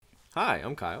Hi,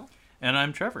 I'm Kyle. And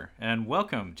I'm Trevor, and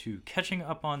welcome to Catching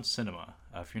Up on Cinema.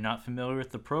 If you're not familiar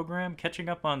with the program, Catching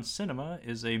Up on Cinema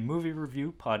is a movie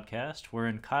review podcast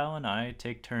wherein Kyle and I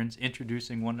take turns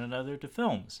introducing one another to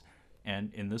films.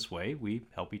 And in this way, we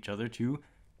help each other to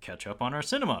catch up on our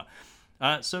cinema.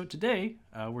 So today,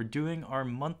 we're doing our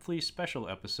monthly special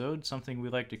episode, something we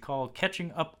like to call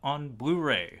Catching Up on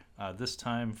Blu-ray, this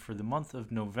time for the month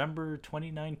of November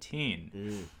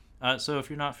 2019. So if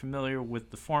you're not familiar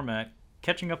with the format,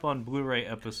 Catching Up on Blu-ray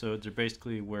episodes are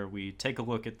basically where we take a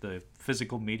look at the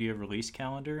physical media release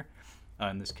calendar,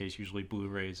 in this case usually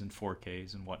Blu-rays and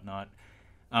 4Ks and whatnot,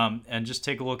 and just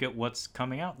take a look at what's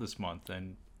coming out this month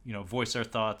and, voice our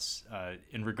thoughts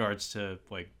in regards to,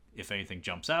 like, if anything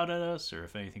jumps out at us or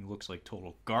if anything looks like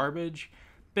total garbage.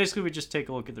 Basically, we just take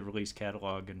a look at the release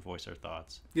catalog and voice our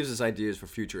thoughts. Gives us ideas for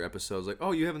future episodes, like,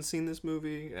 oh, you haven't seen this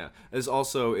movie? Yeah. This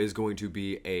also is going to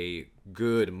be a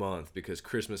good month because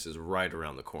Christmas is right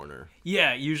around the corner.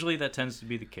 Yeah, usually that tends to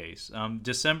be the case.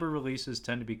 December releases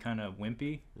tend to be kind of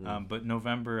wimpy, but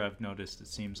November, I've noticed, it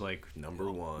seems like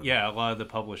Number one. Yeah, a lot of the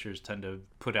publishers tend to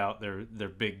put out their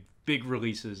big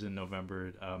releases in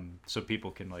November, so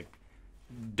people can like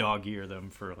dog ear them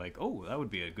for like, oh, that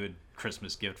would be a good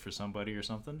Christmas gift for somebody or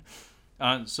something.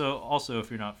 So also, if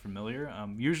you're not familiar,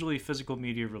 usually physical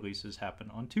media releases happen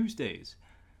on Tuesdays.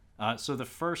 So the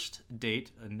first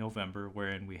date in November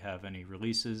wherein we have any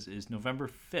releases is November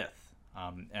 5th.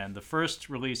 And the first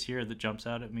release here that jumps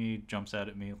out at me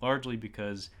largely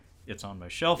because it's on my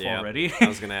shelf already. I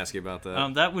was going to ask you about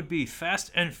that. That would be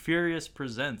Fast and Furious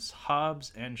Presents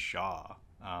Hobbs and Shaw,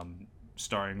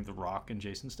 starring The Rock and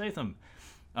Jason Statham.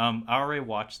 I already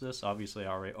watched this. Obviously, I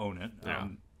already own it. Yeah.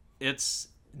 It's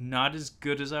not as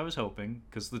good as I was hoping,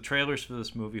 because the trailers for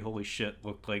this movie, holy shit,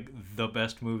 looked like the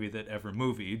best movie that ever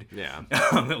movied. Yeah.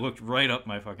 It looked right up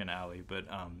my fucking alley. But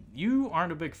you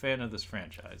aren't a big fan of this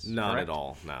franchise, Not correct? at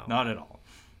all, no. Not at all.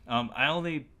 I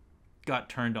only got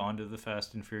turned on to the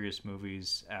Fast and Furious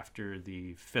movies after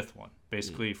the fifth one,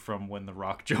 basically from when The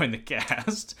Rock joined the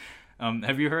cast.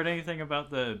 Have you heard anything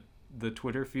about the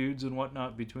Twitter feuds and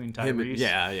whatnot between Tyrese?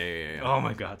 Yeah. Oh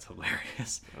my god, it's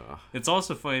hilarious. It's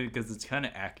also funny because it's kind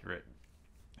of accurate,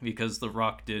 because The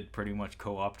Rock did pretty much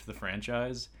co-opt the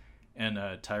franchise, and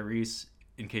Tyrese,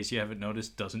 in case you haven't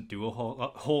noticed, doesn't do a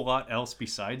whole lot else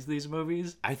besides these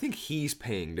movies. I think he's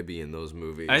paying to be in those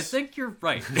movies. I think you're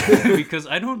right, because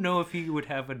I don't know if he would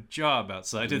have a job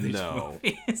outside of these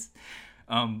movies.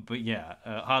 But yeah,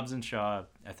 Hobbs and Shaw,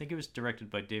 I think it was directed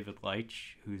by David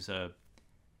Leitch,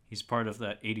 he's part of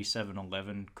that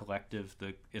 8711 collective.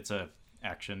 It's a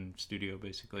action studio,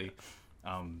 basically.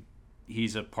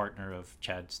 He's a partner of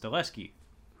Chad Stahelski,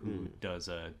 who does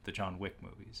the John Wick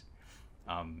movies.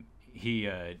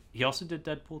 He also did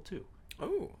Deadpool 2.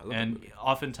 Oh, I love And that movie.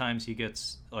 oftentimes he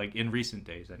gets, like, in recent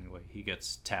days anyway, he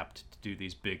gets tapped to do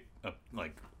these big,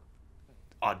 like,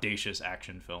 audacious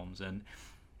action films. And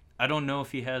I don't know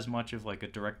if he has much of, like, a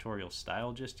directorial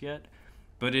style just yet,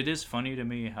 but it is funny to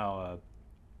me how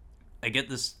I get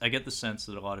the sense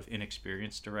that a lot of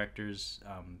inexperienced directors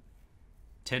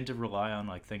tend to rely on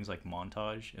like things like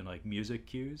montage and like music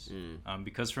cues,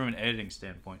 because from an editing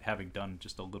standpoint, having done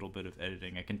just a little bit of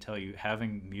editing, I can tell you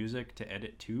having music to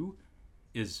edit to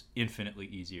is infinitely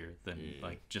easier than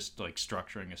like just like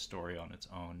structuring a story on its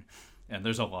own. And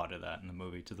there's a lot of that in the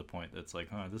movie, to the point that's like,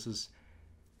 this is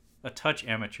a touch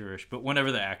amateurish, but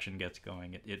whenever the action gets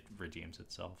going, it redeems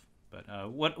itself.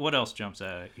 But what else jumps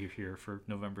at you here for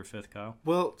November 5th, Kyle?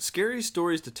 Well, Scary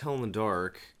Stories to Tell in the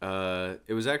Dark.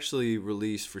 It was actually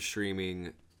released for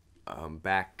streaming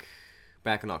back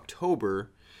in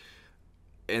October,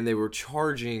 and they were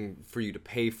charging for you to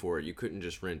pay for it. You couldn't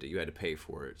just rent it; you had to pay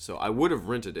for it. So I would have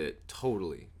rented it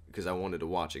totally because I wanted to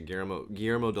watch it.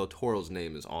 Guillermo del Toro's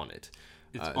name is on it.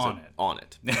 It's on it. On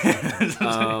it.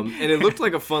 And it looked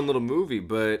like a fun little movie,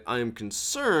 but I am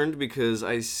concerned because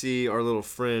I see our little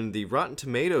friend, the Rotten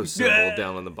Tomatoes symbol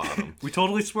down on the bottom. We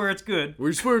totally swear it's good.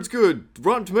 We swear it's good.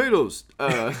 Rotten Tomatoes.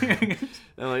 I'm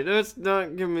like, that's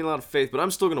not giving me a lot of faith, but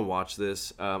I'm still gonna watch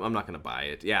this. I'm not gonna buy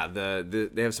it. Yeah,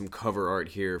 they have some cover art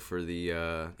here for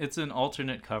the. It's an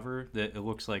alternate cover that it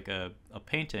looks like a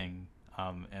painting.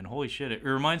 And holy shit, it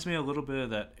reminds me a little bit of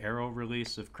that Arrow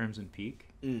release of Crimson Peak,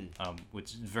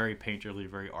 which is very painterly,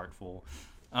 very artful.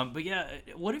 But yeah,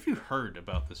 what have you heard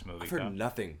about this movie? I've heard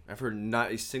nothing. I've heard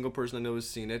not a single person I know has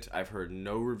seen it. I've heard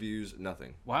no reviews,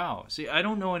 nothing. Wow. See, I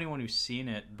don't know anyone who's seen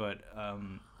it, but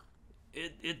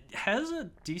it has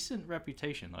a decent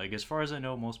reputation. Like, as far as I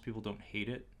know, most people don't hate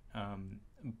it.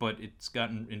 But it's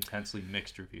gotten intensely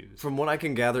mixed reviews. From what I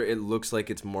can gather, it looks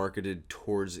like it's marketed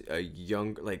towards a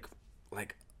young, like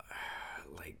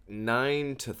like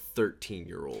 9 to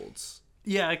 13-year-olds.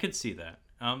 Yeah, I could see that.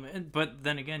 But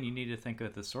then again, you need to think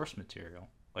of the source material.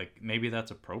 Like, maybe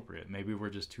that's appropriate. Maybe we're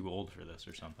just too old for this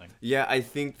or something. Yeah, I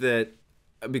think that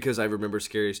because I remember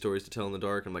Scary Stories to Tell in the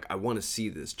Dark, I'm like, I want to see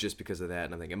this just because of that,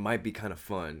 and I think it might be kind of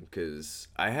fun because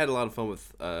I had a lot of fun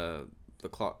with the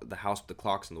house with the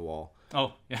clocks on the wall.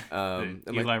 Oh, yeah.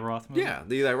 The Eli Roth movie? Yeah,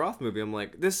 the Eli Roth movie. I'm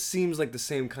like, this seems like the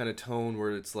same kind of tone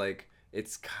where it's like,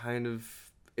 it's kind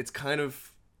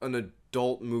of an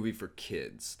adult movie for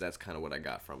kids. That's kind of what I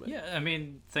got from it. Yeah, I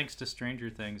mean, thanks to Stranger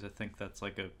Things, I think that's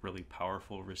like a really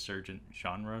powerful resurgent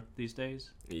genre these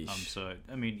days. So,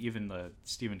 I mean, even the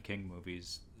Stephen King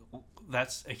movies,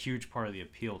 that's a huge part of the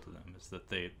appeal to them, is that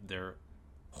they're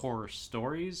horror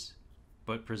stories,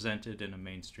 but presented in a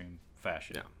mainstream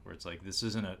fashion. Yeah. Where it's like, this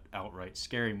isn't an outright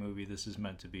scary movie, this is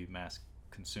meant to be mass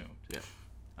consumed. Yeah.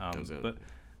 But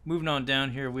moving on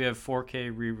down here, we have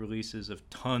 4K re-releases of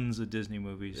tons of Disney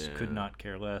movies. Yeah. Could not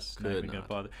care less. Could not even not. gonna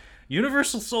bother.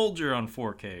 Universal Soldier on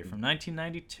 4K from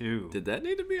 1992. Did that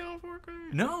need to be on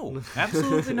 4K? No,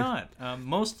 absolutely not.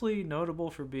 Mostly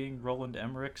notable for being Roland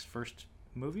Emmerich's first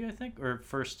movie, I think, or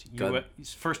first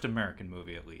American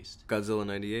movie at least. Godzilla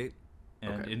 98?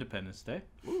 And Okay. Independence Day.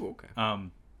 Ooh, okay.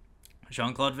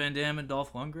 Jean-Claude Van Damme and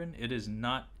Dolph Lundgren. It is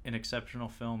not an exceptional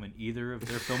film in either of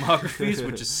their filmographies,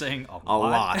 which is saying a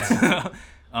lot.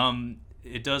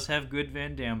 It does have good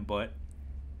Van Damme butt,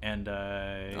 and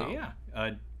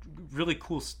really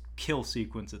cool kill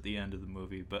sequence at the end of the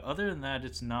movie. But other than that,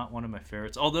 it's not one of my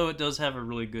favorites. Although it does have a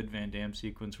really good Van Damme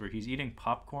sequence where he's eating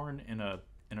popcorn in a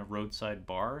roadside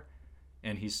bar,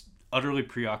 and he's utterly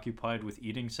preoccupied with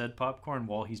eating said popcorn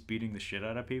while he's beating the shit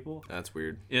out of people. That's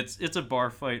weird. It's a bar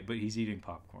fight, but he's eating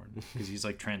popcorn because he's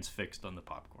like transfixed on the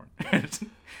popcorn.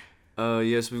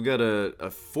 Yes, we've got a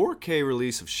 4K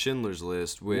release of Schindler's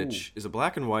List, which is a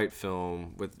black and white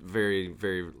film with very,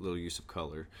 very little use of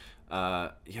color.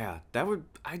 That would...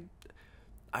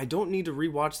 I don't need to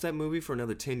rewatch that movie for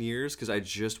another 10 years because I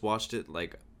just watched it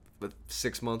like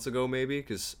 6 months ago maybe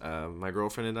because my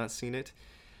girlfriend had not seen it.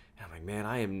 And I'm like, man,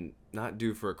 I am not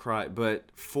due for a cry.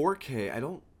 But 4K, I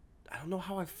don't know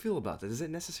how I feel about that. Does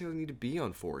it necessarily need to be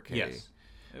on 4K? Yes.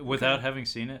 Without having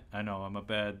seen it, I know I'm a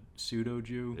bad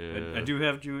pseudo-Jew. Yeah. I do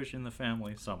have Jewish in the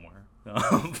family somewhere.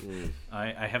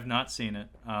 I have not seen it.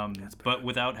 But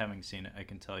without having seen it, I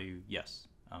can tell you, yes.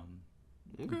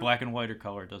 Okay. Black and white or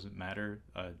color doesn't matter.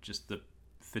 Just the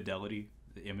fidelity,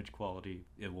 the image quality,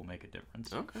 it will make a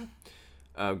difference. Okay.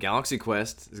 Galaxy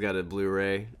Quest has got a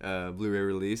Blu-ray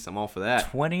release. I'm all for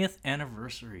that. 20th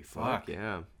anniversary. Fuck.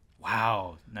 Yeah.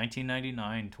 Wow.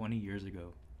 1999, 20 years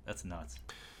ago. That's nuts.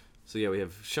 So yeah, we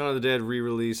have Shaun of the Dead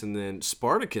re-release, and then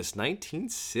Spartacus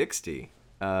 1960.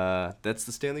 That's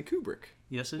the Stanley Kubrick.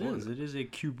 Yes, it is. It is a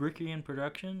Kubrickian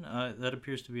production. That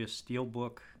appears to be a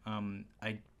steelbook.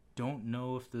 I don't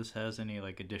know if this has any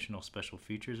like additional special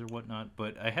features or whatnot,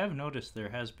 but I have noticed there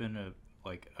has been a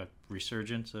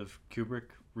resurgence of Kubrick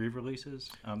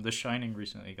re-releases. The Shining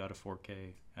recently got a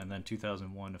 4K, and then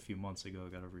 2001 a few months ago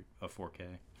got a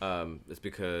 4K. It's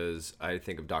because I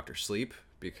think of Dr. Sleep,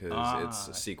 because it's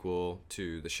a sequel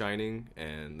to The Shining,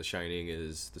 and The Shining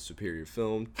is the superior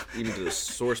film, even to the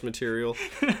source material.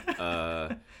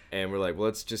 And we're like, well,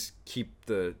 let's just keep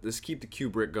the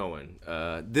Kubrick going.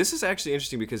 This is actually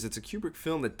interesting because it's a Kubrick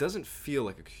film that doesn't feel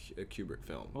like a Kubrick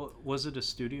film. Well, was it a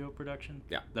studio production?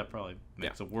 Yeah. That probably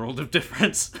makes a world of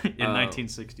difference in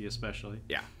 1960 especially.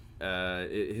 Yeah.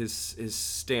 His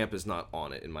stamp is not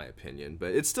on it, in my opinion,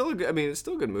 but it's still it's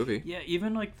still a good movie. Yeah,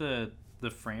 even like the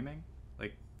framing,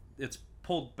 like it's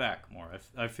pulled back more.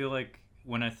 I feel like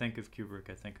when I think of Kubrick,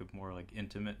 I think of more like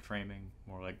intimate framing,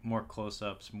 more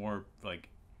close-ups, more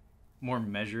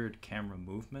measured camera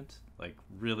movement, like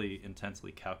really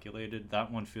intensely calculated.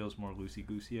 That one feels more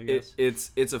loosey-goosey, I guess.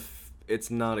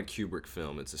 It's not a Kubrick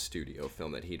film. It's a studio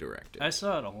film that he directed. I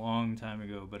saw it a long time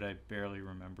ago, but I barely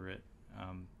remember it.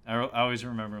 I always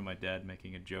remember my dad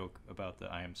making a joke about the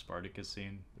 "I am Spartacus"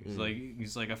 scene. He's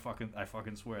like, I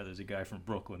fucking swear, there's a guy from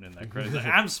Brooklyn in that credit. Like,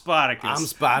 I'm Spartacus. I'm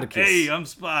Spartacus. Hey, I'm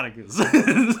Spartacus.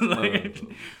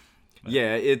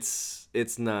 Yeah,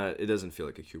 it's not. It doesn't feel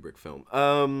like a Kubrick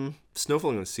film.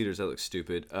 Snowfall on the Cedars. That looks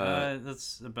stupid.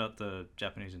 That's about the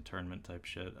Japanese internment type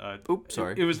shit. Oops,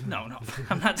 sorry. It was no.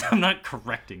 I'm not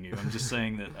correcting you. I'm just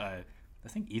saying that I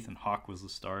think Ethan Hawke was the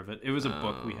star of it. It was a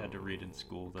book we had to read in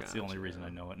school. That's the only reason I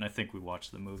know it, and I think we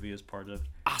watched the movie as part of.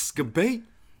 Oscar bait.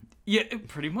 Yeah,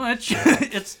 pretty much.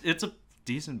 It's a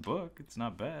decent book. It's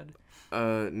not bad.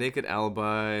 Naked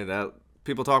Alibi.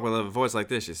 people talk with a voice like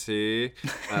this, you see.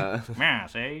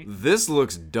 Yes, eh? This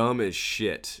looks dumb as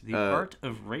shit. The Art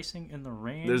of Racing in the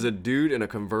Rain. There's a dude in a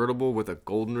convertible with a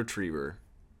golden retriever.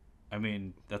 I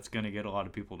mean, that's going to get a lot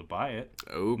of people to buy it.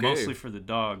 Okay. Mostly for the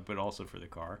dog, but also for the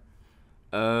car.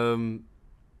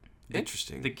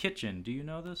 Interesting. The Kitchen. Do you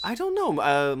know this? I don't know.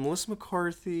 Melissa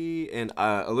McCarthy and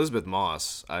Elizabeth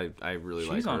Moss. I really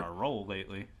like her. She's on a roll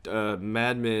lately.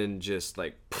 Mad Men just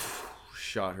like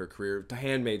shot her career. The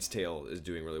Handmaid's Tale is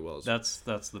doing really well. That's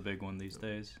the big one these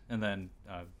days. And then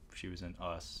she was in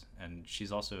Us, and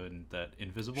she's also in that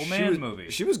Invisible Man movie.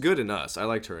 She was good in Us. I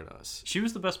liked her in Us. She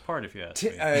was the best part, if you ask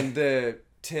me. And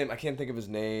Tim, I can't think of his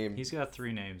name. He's got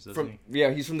 3 names, doesn't he? Yeah,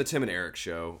 he's from the Tim and Eric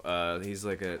show. He's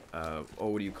like a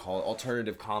what do you call it?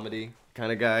 Alternative comedy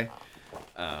kind of guy.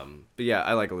 But yeah,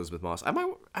 I like Elizabeth Moss.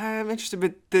 I'm interested,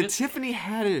 but Tiffany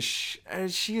Haddish,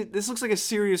 this looks like a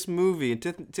serious movie, and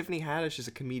Tiffany Haddish is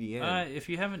a comedian. If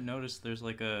you haven't noticed, there's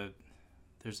a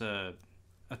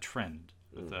trend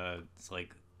with it's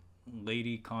like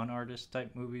lady con artist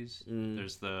type movies.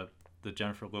 There's the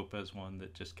Jennifer Lopez one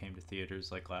that just came to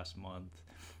theaters like last month.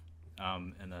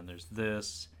 And then there's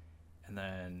this, and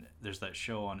then there's that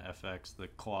show on FX, the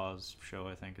Claws show,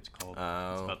 I think it's called.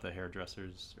 Oh. It's about the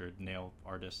hairdressers or nail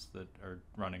artists that are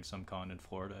running some con in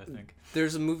Florida, I think.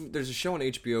 There's a show on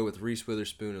HBO with Reese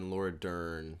Witherspoon and Laura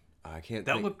Dern. I can't.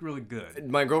 That looked really good.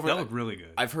 My girlfriend. That looked really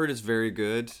good. I've heard it's very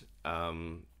good.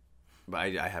 But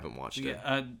I haven't watched it.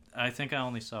 Yeah, I think I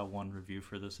only saw one review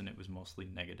for this, and it was mostly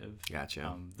negative.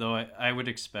 Gotcha. Though I would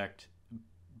expect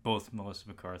both Melissa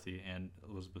McCarthy and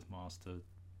Elizabeth Moss to,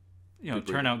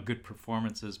 turn out good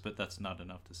performances, but that's not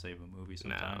enough to save a movie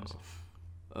sometimes.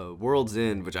 No. World's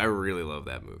End, which I really love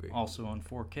that movie. Also on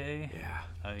 4K.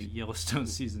 Yeah. Yellowstone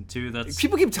season 2. That's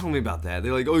people keep telling me about that.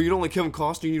 They're like, "Oh, you don't like Kevin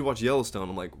Costner? You need to watch Yellowstone."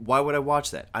 I'm like, "Why would I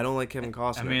watch that? I don't like Kevin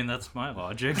Costner." I mean, that's my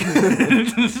logic. I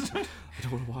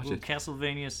don't want to watch it.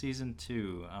 Castlevania season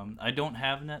 2. I don't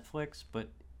have Netflix, but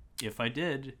if I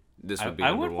did, this would be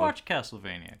I would watch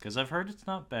Castlevania because I've heard it's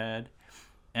not bad,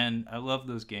 and I love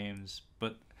those games.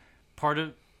 But part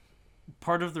of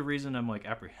the reason I'm like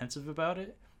apprehensive about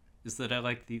it is that I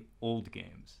like the old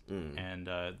games, and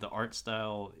the art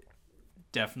style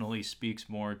definitely speaks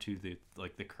more to the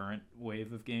current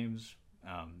wave of games.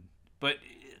 But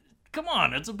come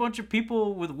on, it's a bunch of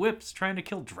people with whips trying to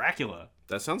kill Dracula.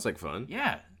 That sounds like fun.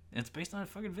 Yeah, it's based on a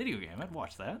fucking video game. I'd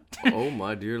watch that. Oh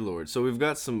my dear lord! So we've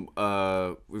got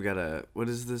what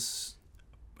is this?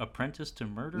 Apprentice to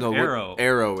Murder? No, Arrow.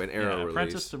 Arrow release.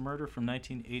 Apprentice to Murder from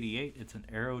 1988. It's an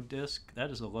Arrow disc. That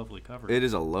is a lovely cover. It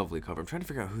is a lovely cover. I'm trying to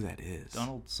figure out who that is.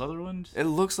 Donald Sutherland? It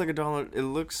looks like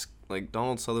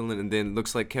Donald Sutherland, and then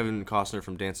looks like Kevin Costner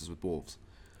from Dances with Wolves.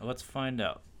 Well, let's find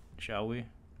out, shall we?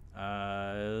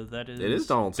 It is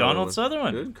Donald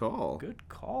Sutherland. Good call. Good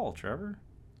call, Trevor.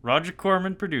 Roger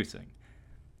Corman producing.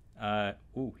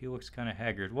 He looks kind of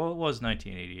haggard. Well, it was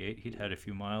 1988. He'd had a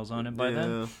few miles on him by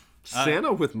then.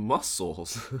 Santa with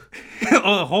muscles.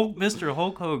 Mr.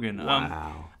 Hulk Hogan.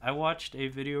 Wow. I watched a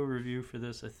video review for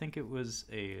this. I think it was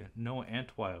a Noah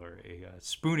Antweiler, a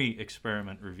Spoonie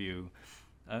experiment review.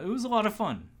 It was a lot of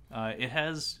fun. It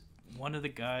has one of the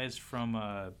guys from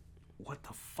what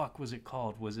the fuck was it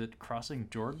called? Was it Crossing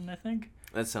Jordan, I think?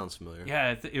 That sounds familiar. Yeah,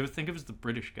 I think it was the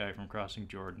British guy from Crossing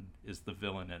Jordan is the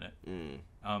villain in it.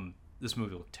 This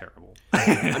movie looked terrible.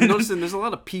 I'm noticing there's a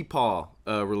lot of Peepaw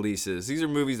releases. These are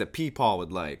movies that Peepaw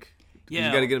would like. Yeah,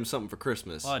 you got to get him something for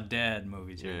Christmas. A lot of dad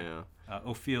movies here. Yeah.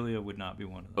 Ophelia would not be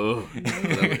one of them.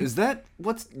 Is that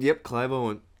Clive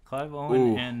Owen. Clive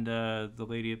Owen and the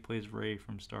lady that plays Ray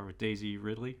from Star Wars, Daisy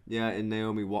Ridley. Yeah, and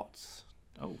Naomi Watts.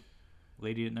 Oh,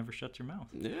 lady that never shuts her mouth.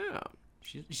 Yeah.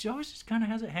 She always just kind of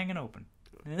has it hanging open.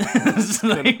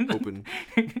 Open.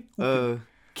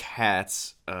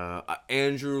 Cats.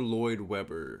 Andrew Lloyd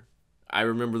Webber. I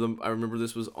remember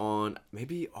this was on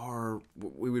we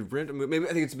would rent a movie. Maybe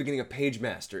I think it's the beginning of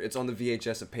Pagemaster. It's on the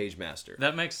VHS of Pagemaster.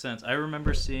 That makes sense. I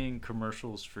remember seeing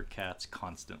commercials for Cats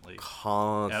constantly.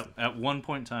 At one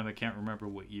point in time, I can't remember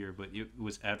what year, but it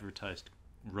was advertised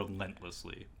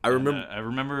relentlessly. I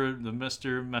remember the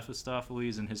Mr.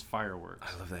 Mephistopheles and his fireworks.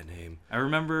 I love that name.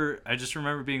 I just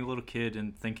remember being a little kid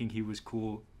and thinking he was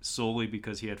cool solely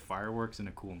because he had fireworks and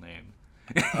a cool name.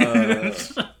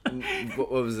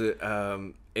 What was it?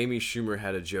 Amy Schumer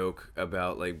had a joke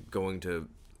about like going to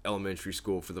elementary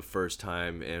school for the first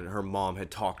time, and her mom had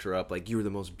talked her up like, you were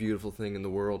the most beautiful thing in the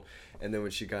world. And then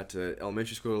when she got to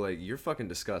elementary school, like, you're fucking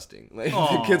disgusting. Like,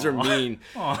 the kids are mean.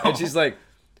 And she's like,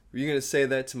 are you gonna say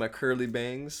that to my curly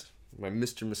bangs? my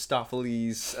Mr.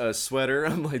 Mistopheles sweater.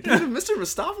 I'm like, there's a Mr.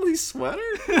 Mistopheles sweater?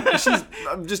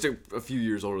 I'm just a few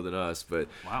years older than us, but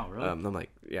wow, really? I'm like,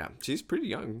 yeah, she's pretty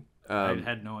young. I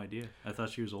had no idea. I thought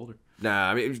she was older.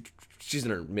 Nah, I mean, she's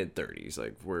in her mid-30s.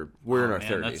 Like, we're in our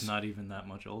 30s. That's not even that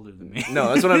much older than me. No,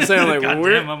 that's what I'm saying. Like,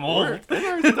 Goddamn, I'm old. We're in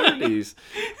our 30s.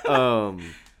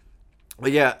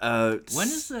 But yeah.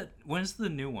 When's the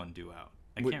new one due out?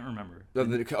 I can't remember.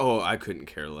 I couldn't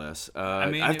care less.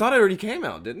 I thought it already came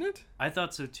out, didn't it? I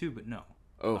thought so too, but no.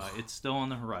 Oh. It's still on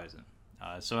the horizon.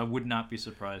 So I would not be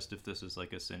surprised if this is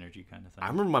like a synergy kind of thing. I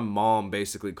remember my mom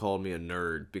basically called me a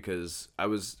nerd because I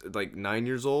was like 9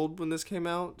 years old when this came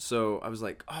out. So I was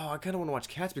like, oh, I kind of want to watch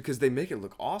Cats because they make it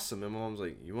look awesome. And my mom's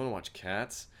like, you want to watch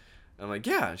Cats? And I'm like,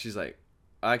 yeah. And she's like,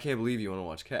 I can't believe you want to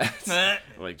watch Cats. I'm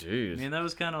like, jeez. I mean, that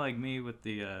was kind of like me with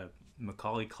the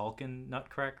Macaulay Culkin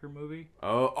Nutcracker movie.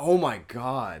 Oh my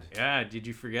God. Yeah, did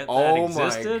you forget that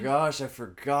existed? Oh my gosh, I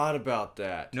forgot about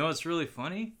that. No, it's really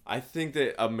funny. I think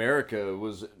that America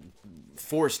was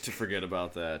forced to forget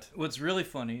about that. What's really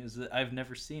funny is that I've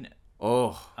never seen it.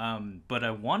 Oh. But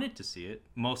I wanted to see it,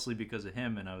 mostly because of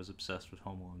him, and I was obsessed with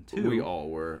Home Alone 2. We all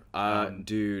were.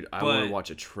 Dude, I want to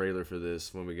watch a trailer for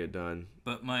this when we get done.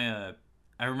 But I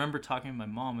remember talking to my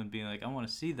mom and being like, I want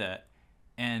to see that.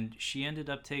 And she ended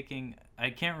up taking,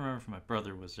 I can't remember if my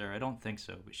brother was there, I don't think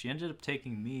so, but she ended up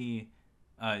taking me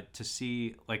to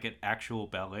see like an actual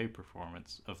ballet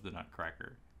performance of the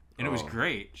Nutcracker. And it was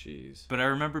great. Jeez. But I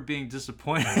remember being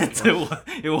disappointed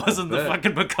it wasn't the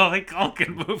fucking Macaulay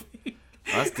Culkin movie.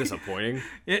 That's disappointing.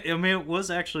 It was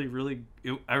actually really.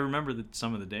 I remember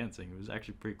some of the dancing. It was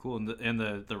actually pretty cool, and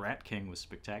the Rat King was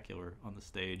spectacular on the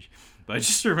stage. But I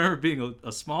just remember being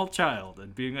a small child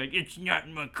and being like, "It's not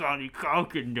Macaulay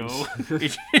Culkin, though."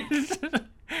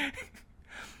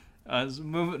 So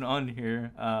moving on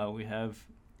here, we have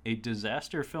a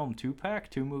disaster film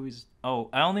 2-pack, 2 movies. Oh,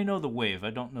 I only know The Wave.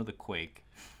 I don't know The Quake.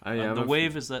 The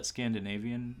Wave is that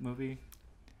Scandinavian movie.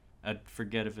 I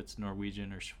forget if it's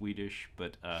Norwegian or Swedish,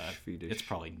 but Swedish. It's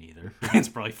probably neither. It's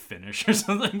probably Finnish or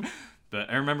something. But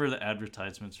I remember the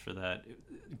advertisements for that.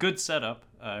 Good setup.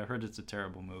 I heard it's a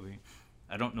terrible movie.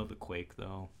 I don't know The Quake,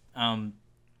 though.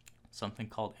 Something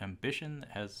called Ambition that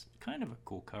has kind of a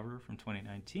cool cover from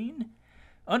 2019.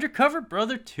 Undercover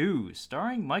Brother 2,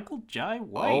 starring Michael Jai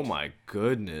White. Oh my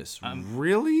goodness.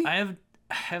 Really? I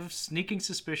have sneaking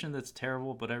suspicion that's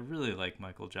terrible, but I really like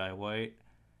Michael Jai White.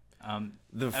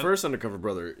 The first Undercover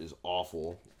Brother is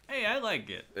awful. Hey, I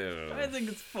like it. I think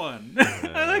it's fun.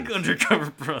 I like Undercover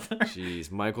Brother.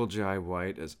 Jeez, Michael Jai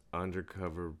White as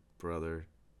Undercover Brother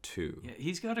 2. Yeah,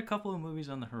 he's got a couple of movies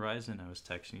on the horizon I was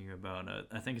texting you about.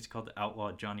 I think it's called The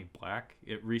Outlaw Johnny Black.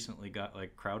 It recently got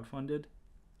like crowdfunded.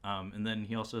 And then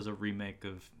he also has a remake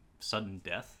of Sudden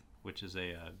Death, which is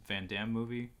a Van Damme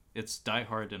movie. It's Die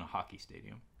Hard in a hockey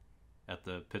stadium at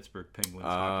the Pittsburgh Penguins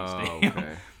hockey stadium.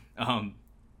 Okay.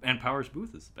 And Powers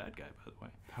Booth is the bad guy, by the way.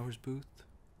 Powers Booth?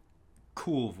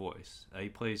 Cool voice. He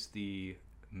plays the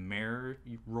Mayor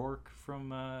Rourke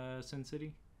from Sin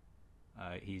City.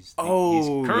 He's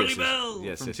Curly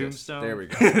Bell from Tombstone. There we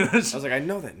go. I was like, I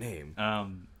know that name.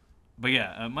 But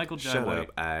yeah, Michael Jai Shut White.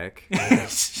 up, Ike.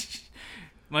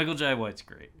 Michael Jai White's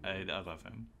great. I love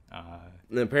him.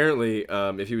 And apparently,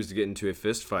 if he was to get into a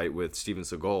fist fight with Steven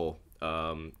Seagal,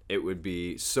 it would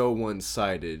be so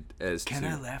one-sided as Can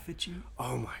I laugh at you?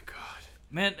 Oh my God.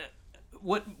 Man,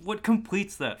 what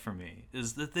completes that for me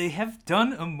is that they have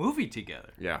done a movie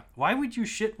together. Yeah. Why would you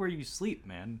shit where you sleep,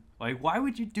 man? Like, why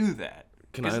would you do that?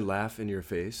 Can I laugh in your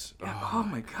face? Oh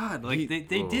my God. Like,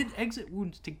 they did Exit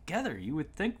Wounds together. You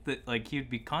would think that, like, he would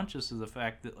be conscious of the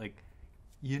fact that, like,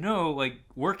 you know, like,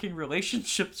 working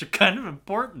relationships are kind of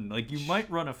important. Like, you might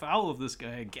run afoul of this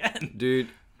guy again. Dude,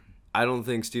 I don't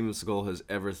think Steven Seagal has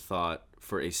ever thought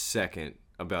for a second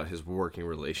about his working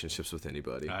relationships with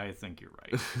anybody. I think you're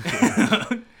right.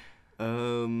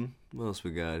 What else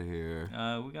we got here?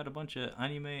 We got a bunch of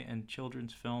anime and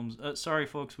children's films. Sorry,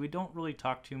 folks, we don't really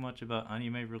talk too much about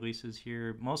anime releases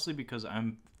here, mostly because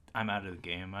I'm out of the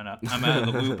game. I'm out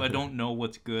of the loop. I don't know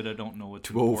what's good. I don't know what's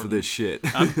too old for this shit.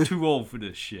 I'm too old for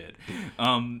this shit.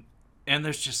 And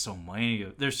there's just so many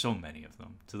of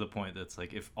them, to the point that's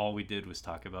like, if all we did was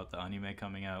talk about the anime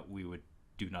coming out, we would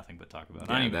do nothing but talk about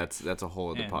anime. That's a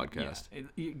whole other podcast.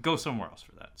 Yeah, go somewhere else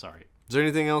for that. Sorry. Is there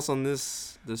anything else on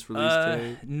this release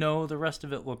date? No, the rest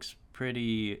of it looks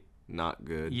pretty not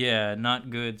good. Yeah, not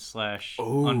good /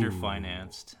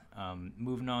 underfinanced.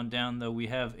 Moving on down, though, we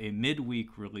have a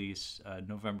midweek release,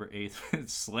 November 8th,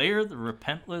 Slayer the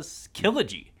Repentless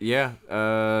Trilogy. Yeah,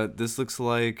 this looks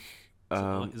like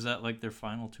Is that like their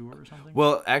final tour or something?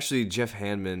 Well, actually, Jeff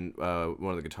Hanneman,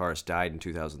 one of the guitarists, died in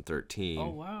 2013. Oh,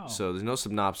 wow. So there's no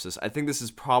synopsis. I think this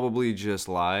is probably just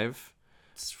live.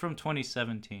 It's from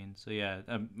 2017, so yeah,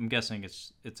 I'm guessing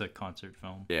it's a concert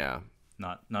film. Yeah.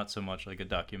 Not so much like a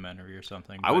documentary or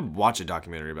something. I would watch a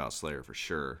documentary about Slayer for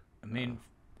sure. I mean,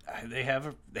 they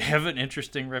have an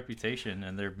interesting reputation,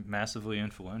 and they're massively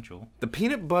influential. The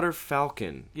Peanut Butter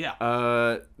Falcon.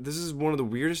 Yeah. This is one of the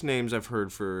weirdest names I've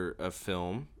heard for a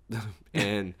film.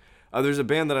 And there's a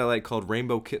band that I like called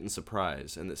Rainbow Kitten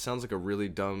Surprise, and it sounds like a really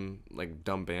dumb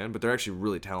band, but they're actually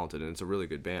really talented, and it's a really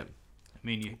good band. I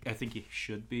mean, I think you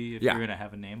should be if Yeah. you're going to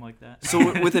have a name like that.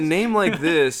 So with a name like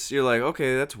this, you're like,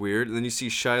 okay, that's weird. And then you see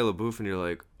Shia LaBeouf, and you're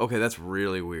like, okay, that's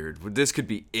really weird. This could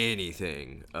be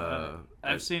anything.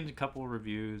 I've seen a couple of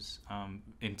reviews.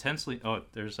 Intensely. Oh,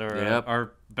 there's Yep.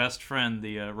 our best friend,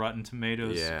 the Rotten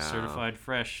Tomatoes Yeah. certified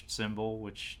fresh symbol,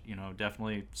 which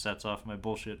definitely sets off my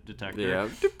bullshit detector. Yeah.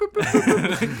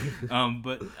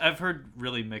 But I've heard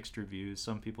really mixed reviews.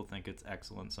 Some people think it's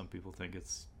excellent. Some people think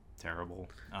it's terrible.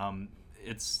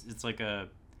 It's like I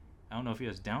don't know if he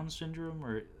has Down syndrome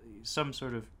or some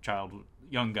sort of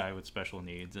young guy with special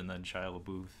needs, and then Shia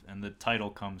LaBeouf, and the title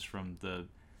comes from the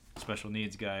special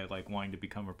needs guy like wanting to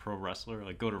become a pro wrestler,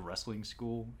 like go to wrestling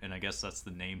school, and I guess that's the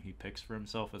name he picks for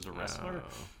himself as a wrestler.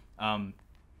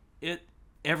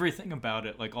 Everything about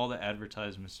it, like all the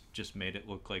advertisements, just made it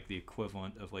look like the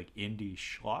equivalent of like indie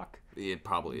schlock. It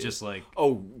probably is. Just like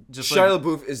Shia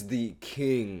LaBeouf is the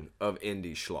king of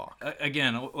indie schlock.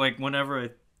 Again, like whenever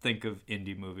I think of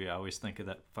indie movie, I always think of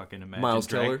that fucking Miles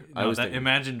Teller? I was thinking-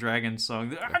 Imagine Dragons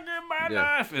song, I Give My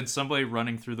Yeah. Life, and somebody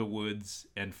running through the woods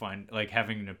and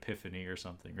having an epiphany or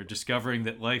something, or discovering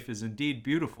that life is indeed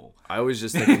beautiful. I always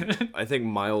just think I think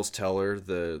Miles Teller,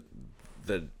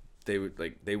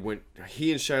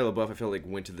 he and Shia LaBeouf, I feel like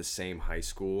went to the same high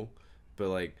school, but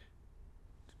like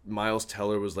Miles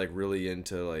Teller was like really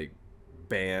into like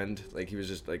band, like he was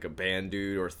just like a band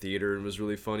dude or theater and was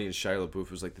really funny, and Shia LaBeouf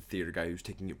was like the theater guy who was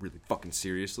taking it really fucking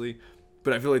seriously.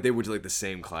 But I feel like they went to like the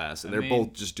same class, and they're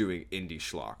both just doing indie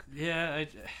schlock. Yeah,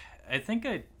 I think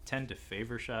I tend to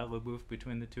favor Shia LaBeouf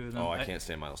between the two of them. Oh, I can't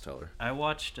stand Miles Teller. I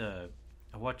watched the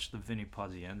Vinny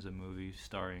Pazienza movie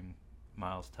starring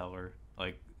Miles Teller.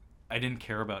 Like, I didn't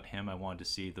care about him. I wanted to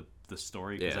see the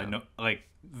story because I know, like,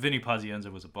 Vinny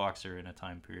Pazienza was a boxer in a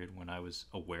time period when I was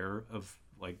aware of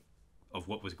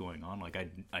what was going on. Like,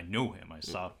 I know him. I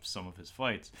saw some of his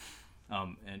fights,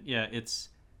 and yeah, it's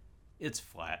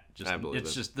flat. I believe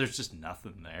it's it. just there's just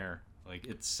nothing there. Like,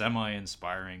 it's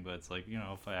semi-inspiring, but it's like,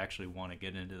 if I actually want to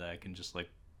get into that, I can just like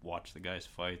watch the guy's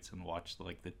fights and watch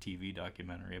the TV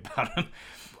documentary about him.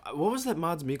 What was that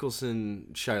Mads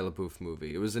Mikkelsen Shia LaBeouf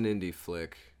movie? It was an indie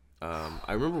flick.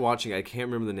 I remember watching. I can't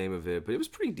remember the name of it, but it was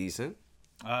pretty decent.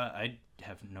 I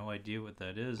have no idea what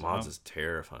that is. Mads is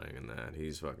terrifying in that.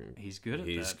 He's good at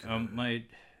that. Good.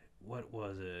 What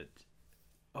was it?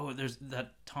 Oh, there's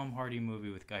that Tom Hardy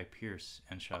movie with Guy Pearce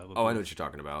and Shia LaBeouf. Oh, I know what you're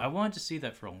talking about. I wanted to see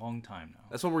that for a long time now.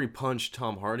 That's one where he punched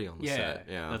Tom Hardy on the set.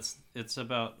 Yeah, it's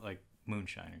about like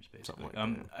moonshiners basically.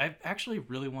 Something like that. I actually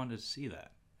really wanted to see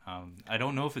that. I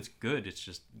don't know if it's good. It's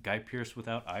just Guy Pearce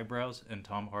without eyebrows and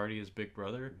Tom Hardy as Big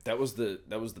Brother. That was the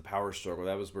power struggle.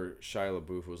 That was where Shia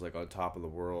LaBeouf was like on top of the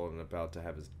world and about to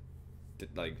have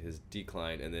his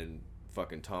decline, and then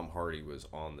fucking Tom Hardy was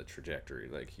on the trajectory.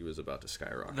 Like, he was about to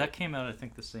skyrocket. That came out, I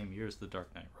think, the same year as The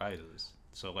Dark Knight Rises.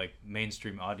 So like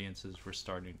mainstream audiences were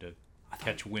starting to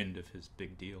catch wind of his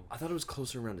big deal. I thought it was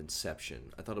closer around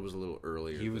Inception. I thought it was a little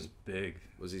earlier. He was big.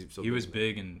 Was he? So he was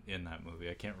big in that movie.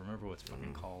 I can't remember what it's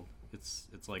fucking called. It's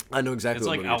like I know exactly. It's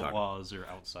what like movie Outlaws or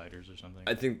Outsiders or something.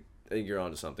 I think you're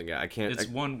onto something. Yeah, I can't. It's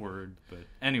one word, but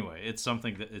anyway, it's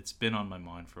something that it's been on my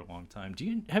mind for a long time.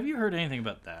 Have you heard anything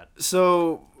about that?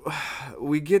 So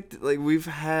we've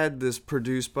had this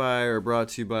produced by or brought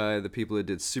to you by the people that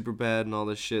did Superbad and all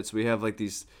this shit. So we have like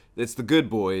these. It's the Good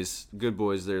Boys. Good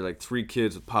Boys. They're like three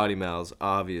kids with potty mouths,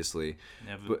 obviously.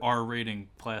 They have an R rating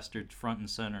plastered front and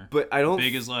center. But I don't.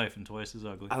 Big as life and twice as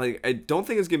ugly. I don't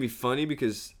think it's gonna be funny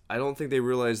because I don't think they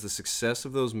realize the success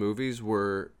of those movies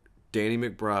were Danny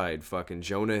McBride, fucking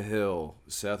Jonah Hill,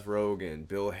 Seth Rogen,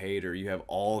 Bill Hader. You have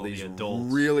all these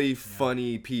really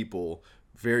funny people,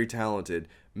 very talented,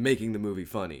 making the movie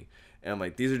funny. And I'm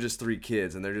like, these are just three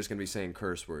kids, and they're just gonna be saying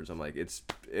curse words. I'm like,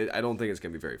 I don't think it's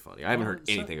gonna be very funny. I haven't heard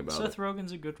anything about it. Seth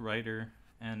Rogen's a good writer,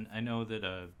 and I know that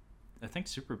I think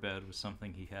Superbad was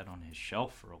something he had on his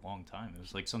shelf for a long time. It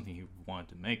was like something he wanted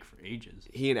to make for ages.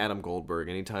 He and Adam Goldberg,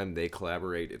 anytime they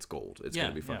collaborate, it's gold. It's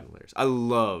gonna be fucking hilarious. I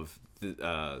love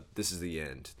this is the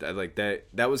end.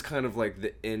 That was kind of like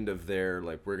the end of their,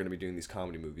 like, we're gonna be doing these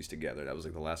comedy movies together. That was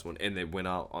like the last one, and they went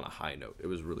out on a high note. It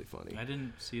was really funny. I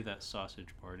didn't see that Sausage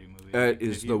Party movie. It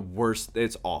is the worst.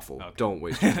 It's awful. Okay. Don't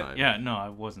waste your time. Yeah, no, I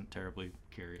wasn't terribly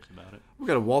curious about it. We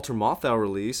got a Walter Matthau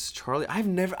release. Charlie, I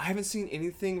haven't seen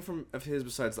anything of his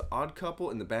besides The Odd Couple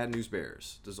and The Bad News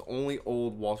Bears. There's the only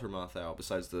old Walter Matthau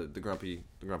besides the grumpy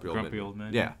old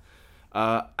man. Yeah.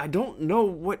 I don't know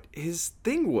what his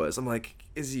thing was. I'm like,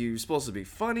 is he supposed to be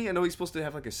funny? I know he's supposed to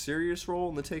have like a serious role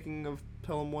in The Taking of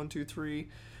Pelham 1, 2, 3.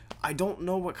 I don't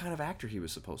know what kind of actor he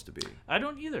was supposed to be. I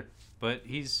don't either, but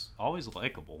he's always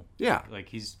likable. Yeah. Like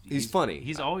he's funny.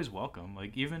 He's always welcome.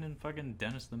 Like even in fucking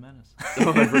Dennis the Menace.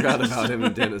 Oh, I forgot about him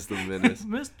in Dennis the Menace.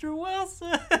 Mr.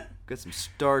 Wilson. Got some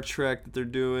Star Trek that they're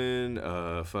doing.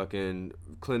 Fucking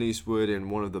Clint Eastwood in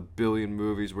one of the billion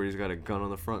movies where he's got a gun on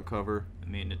the front cover. I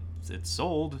mean, it's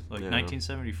sold. Like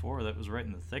 1974, that was right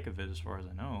in the thick of it as far as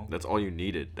I know. That's all you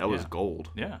needed. That was gold.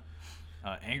 Yeah.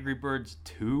 Angry Birds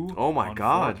 2. Oh my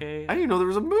god. 4K. I didn't even know there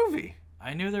was a movie.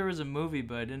 I knew there was a movie,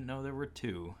 but I didn't know there were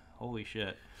two. Holy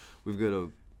shit. We've got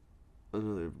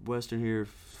another Western here.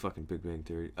 Fucking Big Bang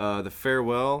Theory. The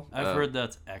Farewell. I've heard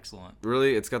that's excellent.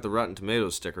 Really? It's got the Rotten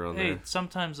Tomatoes sticker on there. Hey,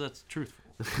 sometimes that's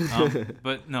truthful.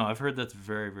 But no, I've heard that's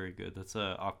very, very good. That's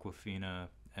Aquafina.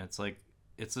 And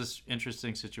it's this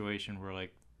interesting situation where,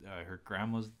 like, her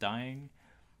grandma's dying,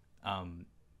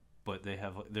 but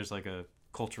there's like a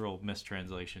cultural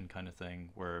mistranslation kind of thing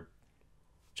where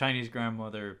Chinese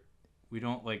grandmother, we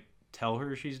don't like tell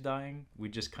her she's dying. We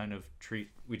just kind of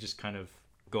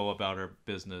go about our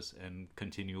business and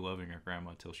continue loving her grandma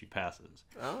until she passes.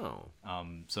 Oh.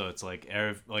 So it's like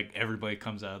everybody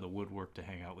comes out of the woodwork to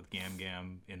hang out with Gam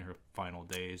Gam in her final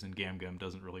days, and Gam Gam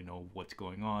doesn't really know what's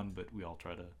going on, but we all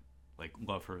try to like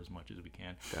love her as much as we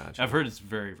can. Gotcha. I've heard it's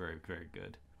very, very, very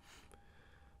good.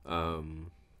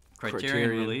 Criterion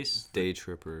release. Day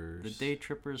Trippers. The Day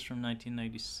Trippers from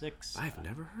 1996. I've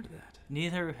never heard of that.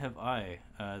 Neither have I.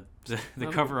 The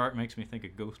cover art makes me think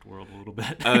of Ghost World a little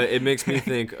bit. It makes me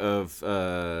think of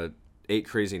 8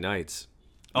 Crazy Nights.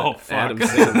 Oh, fuck.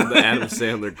 The Adam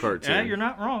Sandler cartoon. Yeah, you're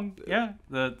not wrong. Yeah,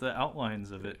 the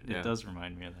outlines of it does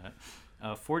remind me of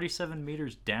that. 47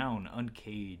 Meters Down,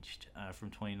 Uncaged,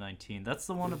 from 2019. That's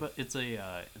the one about it's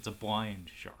a blind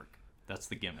shark. That's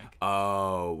the gimmick.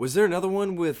 Oh, was there another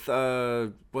one with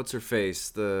what's her face,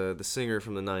 the singer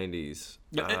from the 90s?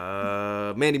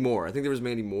 Mandy Moore. I think there was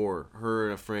Mandy Moore. Her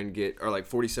and a friend are like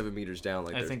 47 meters down.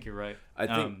 Like I think you're right. I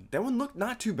think that one looked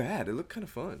not too bad. It looked kind of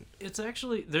fun. It's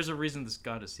actually, there's a reason this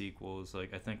got a sequel. Is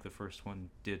like I think the first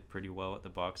one did pretty well at the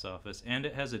box office, and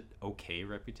it has an okay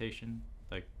reputation.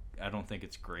 Like I don't think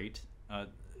it's great.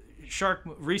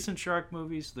 Recent shark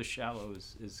movies, The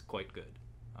Shallows is quite good.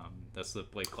 That's the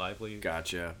Blake Lively.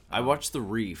 Gotcha. I watched The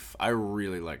Reef. I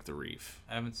really like The Reef.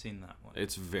 I haven't seen that one.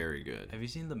 It's very good. Have you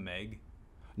seen The Meg?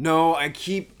 No, I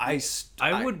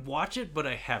would watch it, but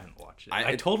I haven't watched it.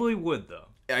 I totally would though.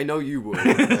 I know you would.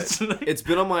 It's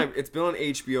been on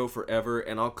HBO forever,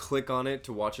 and I'll click on it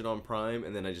to watch it on Prime,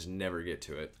 and then I just never get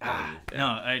to it. No,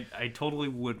 I totally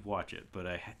would watch it, but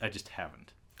I just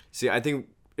haven't. See, I think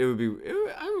it would be.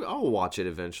 I'll watch it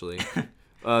eventually.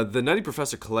 The Nutty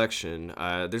Professor collection,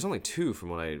 there's only 2 from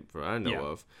what I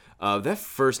know of. That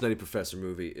first Nutty Professor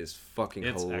movie is fucking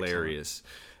hilarious.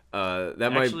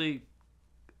 Actually,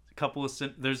 a couple of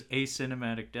there's a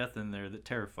cinematic death in there that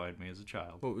terrified me as a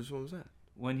child. Which one was that?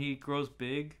 When he grows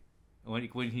big, when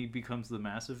he becomes the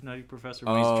massive Nutty Professor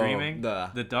when he's dreaming,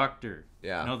 the doctor.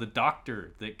 Yeah. No, the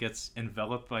doctor that gets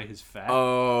enveloped by his fat.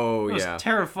 Oh, it was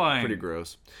terrifying. Pretty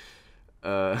gross.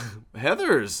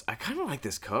 Heathers, I kind of like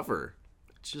this cover.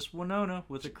 It's just Winona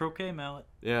with a croquet mallet.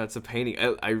 Yeah, it's a painting.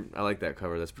 I like that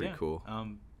cover. That's pretty cool.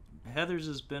 Heathers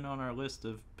has been on our list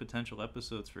of potential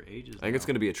episodes for ages. I think it's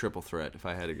going to be a triple threat, if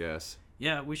I had to guess.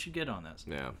 Yeah, we should get on this.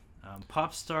 Yeah.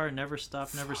 Pop Star, Never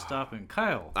Stop, Never Stop, and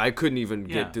Kyle. I couldn't even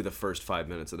get through the first 5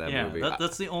 minutes of that movie.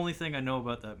 That's the only thing I know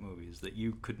about that movie is that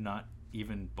you could not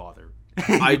even bother.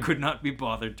 I could not be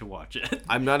bothered to watch it.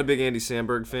 I'm not a big Andy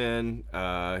Samberg fan.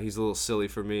 He's a little silly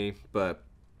for me, but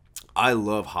I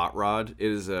love Hot Rod.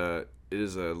 It is a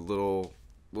little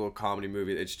comedy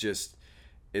movie.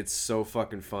 It's so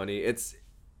fucking funny. It's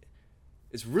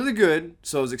really good.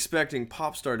 So I was expecting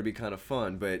Pop Star to be kind of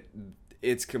fun, but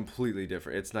it's completely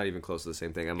different. It's not even close to the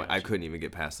same thing. I couldn't even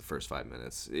get past the first 5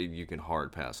 minutes. You can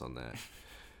hard pass on that.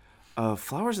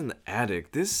 Flowers in the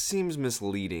Attic. This seems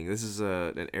misleading. This is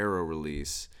an Arrow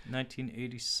release.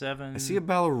 1987. I see a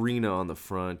ballerina on the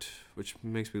front, which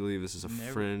makes me believe this is a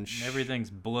French. Everything's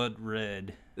blood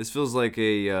red. This feels like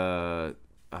a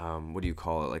what do you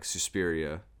call it? Like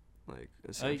Suspiria. Like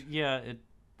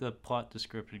the plot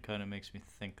description kind of makes me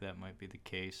think that might be the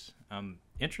case.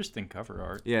 Interesting cover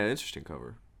art. Yeah, interesting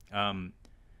cover.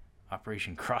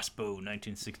 Operation Crossbow,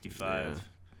 1965. Yeah.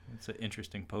 It's an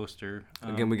interesting poster.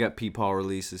 Again, we got Peepaw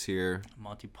releases here.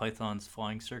 Monty Python's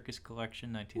Flying Circus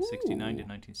Collection, 1969 to Ooh.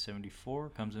 1974.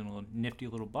 Comes in a nifty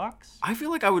little box. I feel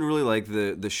like I would really like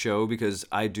the show because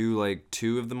I do like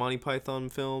 2 of the Monty Python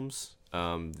films.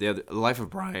 The Life of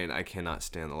Brian, I cannot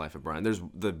stand The Life of Brian. There's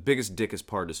the biggest dickest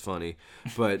part is funny,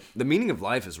 but The Meaning of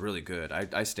Life is really good.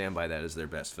 I stand by that as their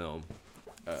best film.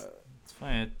 It's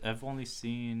funny. I've only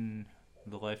seen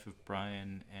The Life of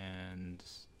Brian and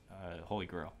Holy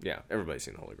Grail. Yeah, everybody's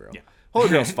seen Holy Grail. Yeah. Holy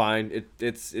Grail's fine.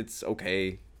 It's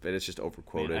okay, but it's just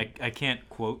overquoted. I can't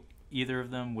quote either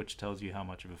of them, which tells you how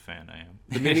much of a fan I am.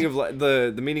 The meaning of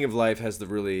the Meaning of Life has the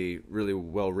really really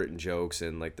well written jokes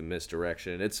and like the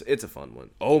misdirection. It's a fun one.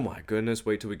 Oh my goodness!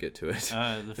 Wait till we get to it.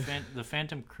 The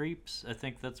Phantom Creeps. I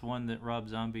think that's one that Rob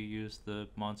Zombie used the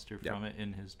monster from it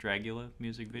in his Dragula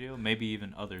music video. Maybe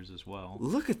even others as well.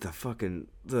 Look at the fucking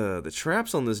the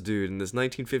traps on this dude in this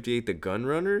 1958 The Gun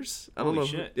Runners. I don't Holy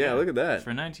know. shit, Yeah, look at that. For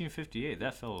 1958,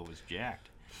 that fellow was jacked.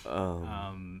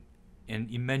 Um, An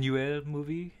Emmanuel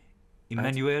movie.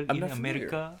 Emmanuel I'm in not familiar.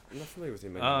 America. I'm not familiar with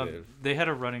Emmanuel. They had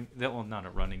a running, well, not a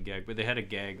running gag, but they had a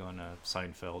gag on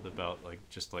Seinfeld about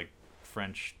just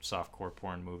French softcore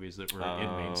porn movies that were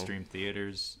in mainstream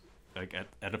theaters, like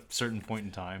at a certain point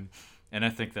in time, and I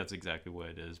think that's exactly what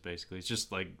it is. Basically, it's just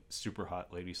like super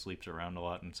hot lady sleeps around a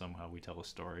lot, and somehow we tell a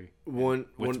story with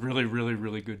really, really,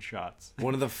 really good shots.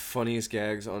 One of the funniest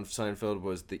gags on Seinfeld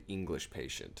was the English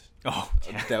Patient. Oh,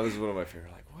 yeah. That was one of my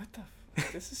favorite. Like, what the?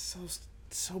 This is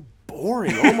so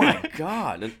boring. Oh my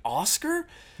god, an Oscar?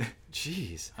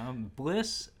 Jeez.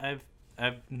 Bliss. I've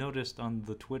noticed on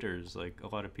the Twitters, like a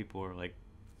lot of people are like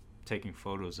taking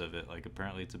photos of it. Like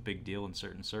apparently it's a big deal in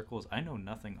certain circles. I know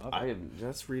nothing of it.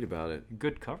 Let's read about it.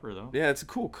 Good cover though. Yeah, it's a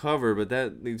cool cover, but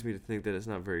that leads me to think that it's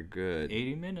not very good.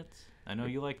 80 minutes. I know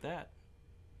you like that.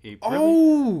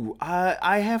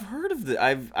 I have heard of the.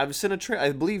 I've sent a trailer.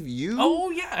 I believe you.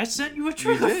 Oh yeah, I sent you a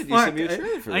trailer. You did. You sent me a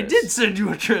trailer for this. I did send you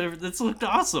a trailer. This looked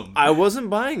awesome. I wasn't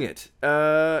buying it.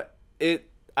 I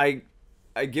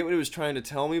get what it was trying to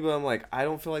tell me, but I'm like, I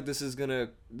don't feel like this is gonna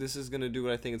do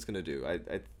what I think it's gonna do.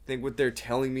 I think what they're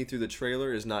telling me through the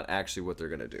trailer is not actually what they're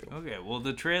gonna do. Okay, well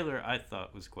the trailer I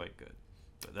thought was quite good.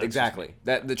 Exactly.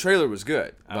 That the trailer was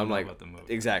good. I don't I'm know like, about the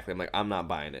movie. exactly. I'm like, I'm not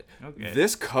buying it. Okay.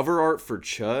 This cover art for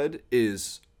Chud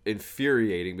is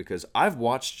infuriating because I've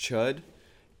watched Chud,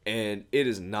 and it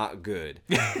is not good.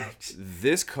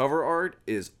 This cover art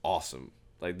is awesome.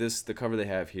 Like the cover they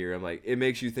have here, I'm like, it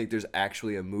makes you think there's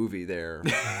actually a movie there.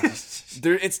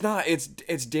 It's not.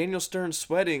 It's Daniel Stern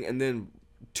sweating, and then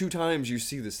 2 times you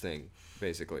see this thing,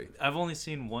 basically. I've only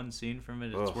seen one scene from it.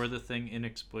 It's Ugh. where the thing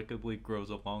inexplicably grows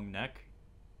a long neck,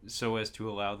 so as to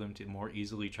allow them to more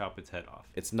easily chop its head off.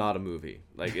 It's not a movie.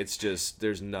 Like, it's just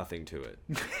there's nothing to it.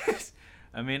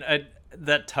 I mean,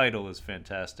 that title is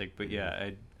fantastic, but yeah,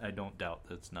 I don't doubt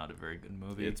that's not a very good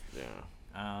movie. It's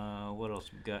What else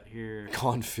we got here?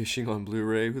 Gone Fishing on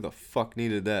Blu-ray. Who the fuck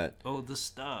needed that? Oh, the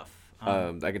stuff.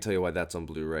 I can tell you why that's on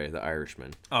Blu-ray. The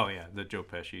Irishman. Oh yeah, the Joe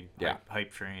Pesci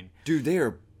hype train. Dude, they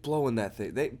are blowing that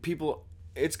thing.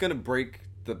 It's gonna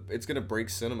break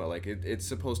cinema. Like it's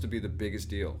supposed to be the biggest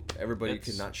deal. Everybody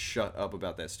cannot shut up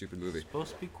about that stupid movie.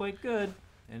 Supposed to be quite good,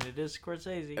 and it is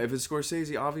Scorsese. If it's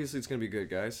Scorsese, obviously it's gonna be good,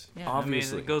 guys. Yeah,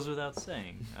 obviously. I mean, it goes without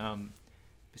saying.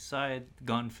 Beside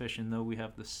Gone Fishing, though, we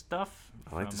have the stuff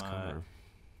I like from this cover.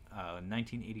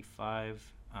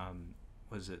 1985.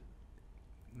 Was it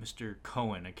Mr.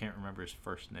 Cohen? I can't remember his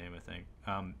first name. I think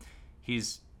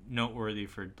he's noteworthy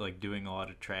for like doing a lot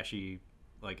of trashy,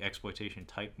 like exploitation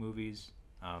type movies.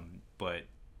 But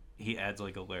he adds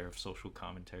like a layer of social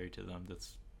commentary to them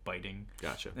that's biting.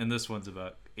 Gotcha. And this one's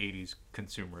about 80s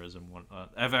consumerism.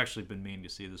 I've actually been meaning to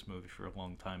see this movie for a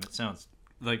long time. It sounds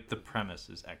like the premise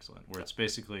is excellent, where it's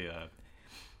basically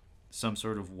some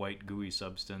sort of white gooey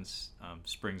substance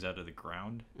springs out of the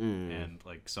ground, and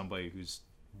like somebody who's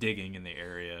digging in the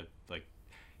area like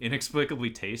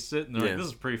inexplicably tastes it, and they're like, this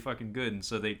is pretty fucking good. And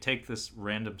so they take this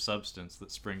random substance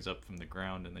that springs up from the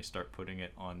ground and they start putting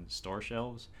it on store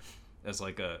shelves as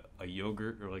like a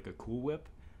yogurt or like a Cool Whip,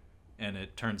 and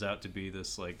it turns out to be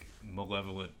this like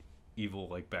malevolent evil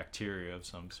like bacteria of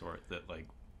some sort that like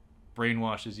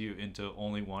brainwashes you into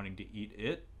only wanting to eat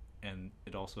it, and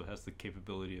it also has the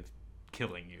capability of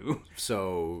killing you.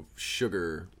 So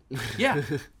sugar. Yeah.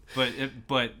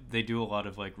 But they do a lot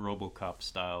of like RoboCop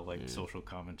style like social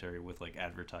commentary with like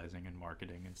advertising and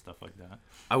marketing and stuff like that.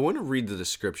 I want to read the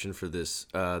description for this,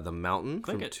 The Mountain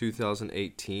from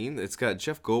 2018. It's got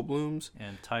Jeff Goldblum's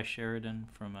and Ty Sheridan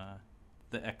from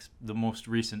the most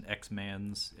recent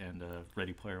X-Men's and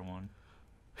Ready Player One.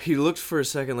 He looked for a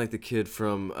second like the kid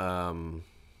from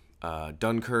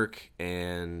Dunkirk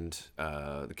and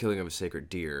The Killing of a Sacred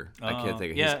Deer. I can't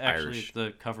think of his Irish.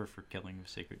 The cover for Killing of a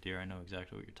Sacred Deer, I know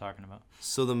exactly what you're talking about.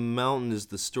 So The Mountain is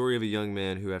the story of a young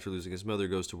man who, after losing his mother,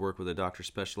 goes to work with a doctor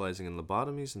specializing in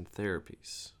lobotomies and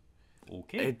therapies.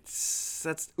 Okay.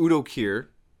 That's Udo Kier.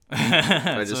 So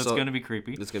it's going to be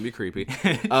creepy. It's going to be creepy.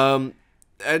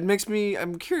 It makes me...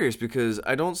 I'm curious because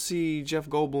I don't see Jeff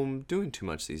Goldblum doing too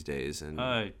much these days.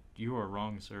 And you are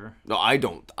wrong, sir. No, I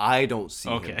don't see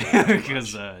him. Okay,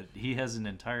 because he has an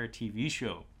entire TV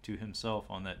show to himself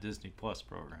on that Disney Plus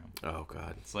program. Oh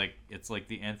God, it's like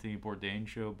the Anthony Bourdain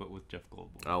show, but with Jeff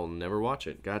Goldblum. I will never watch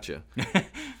it. Gotcha.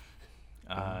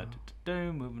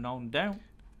 Moving on down.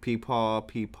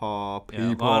 Peepaw.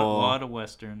 Yeah, a lot of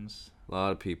westerns. A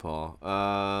lot of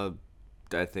peepaw.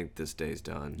 I think this day's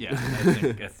done. Yeah, I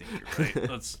think you're right.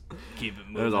 Let's keep it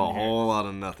moving. There's a whole lot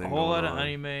of nothing. A whole lot of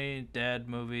anime, dad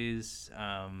movies.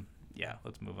 Yeah,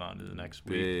 let's move on to the next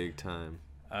week. Big time.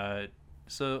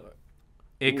 So,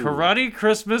 A Karate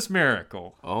Christmas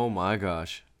Miracle. Oh my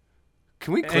gosh.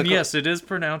 Can we click And yes, it is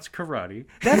pronounced karate.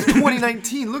 That's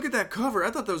 2019. Look at that cover. I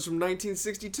thought that was from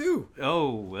 1962.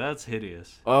 Oh, that's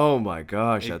hideous. Oh my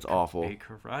gosh, that's awful. A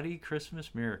Karate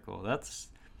Christmas Miracle. I'm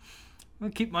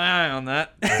going to keep my eye on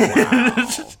that. Wow.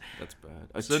 That's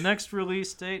bad. So next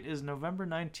release date is November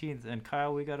 19th. And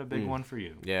Kyle, we got a big one for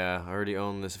you. Yeah, I already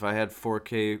own this. If I had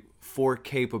 4K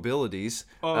capabilities,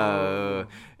 Oh.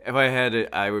 if I had it,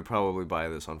 I would probably buy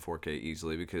this on 4K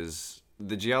easily because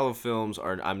the Giallo films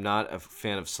I'm not a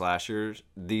fan of slashers.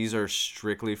 These are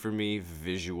strictly for me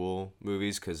visual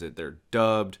movies because they're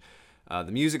dubbed.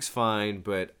 The music's fine,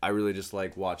 but I really just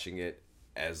like watching it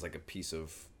as like a piece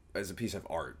of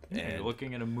art. Yeah, and you're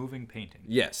looking at a moving painting.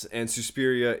 Yes, and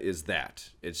Suspiria is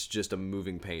that. It's just a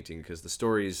moving painting because the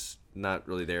story's not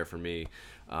really there for me.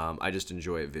 I just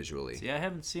enjoy it visually. See, I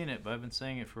haven't seen it, but I've been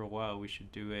saying it for a while. We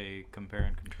should do a compare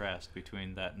and contrast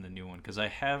between that and the new one because I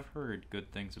have heard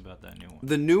good things about that new one.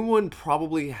 The new one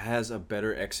probably has a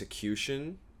better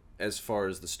execution as far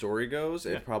as the story goes.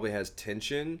 It probably has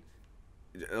tension.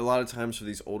 A lot of times for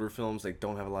these older films, they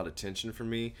don't have a lot of tension for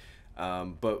me.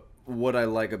 But what I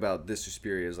like about this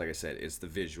Suspiria is, like I said, it's the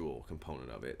visual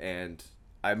component of it. And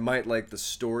I might like the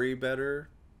story better,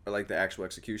 or like the actual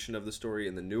execution of the story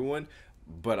in the new one,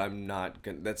 but I'm not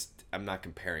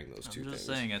comparing those two things. I'm just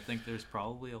saying, I think there's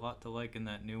probably a lot to like in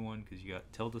that new one because you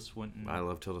got Tilda Swinton. I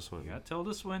love Tilda Swinton. You got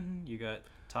Tilda Swinton, you got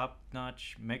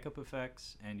top-notch makeup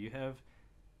effects, and you have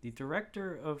the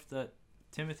director of that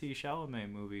Timothée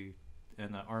Chalamet movie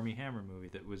and the Armie Hammer movie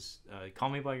that was Call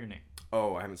Me By Your Name.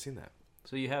 Oh, I haven't seen that.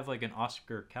 So you have like an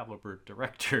Oscar caliber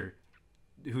director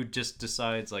who just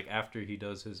decides like after he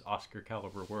does his Oscar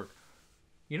caliber work,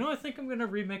 I think I'm gonna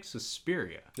remake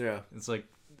Suspiria. Yeah. It's like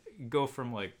go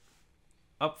from like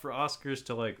up for Oscars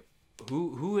to like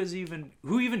who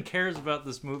even cares about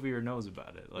this movie or knows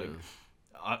about it? Like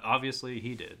obviously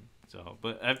he did. So,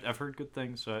 but I've heard good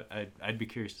things, so I'd be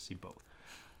curious to see both.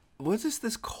 What is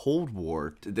this Cold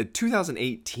War? The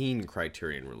 2018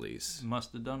 Criterion release.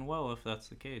 Must have done well if that's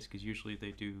the case, because usually they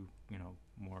do,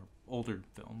 more older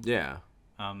films. Yeah.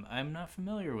 I'm not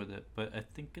familiar with it, but I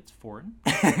think it's foreign.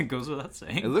 It goes without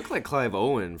saying. It looked like Clive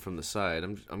Owen from the side.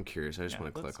 I'm curious. I just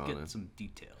want to click on it. Let's get some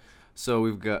details. So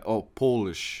we've got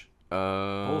Polish.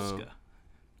 Polska.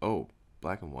 Oh,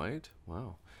 black and white.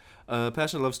 Wow.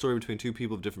 Passionate love story between two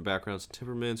people of different backgrounds and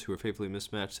temperaments who are faithfully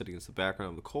mismatched, set against the background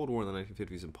of the Cold War in the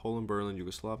 1950s in Poland, Berlin,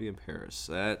 Yugoslavia, and Paris.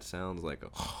 That sounds like a...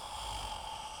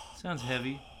 Sounds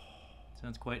heavy.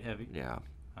 Sounds quite heavy. Yeah.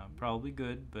 Probably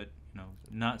good, but,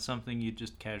 not something you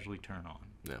just casually turn on.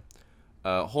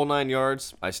 Yeah. Whole 9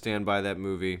 yards. I stand by that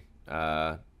movie.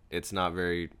 It's not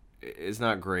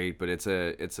great, but it's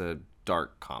a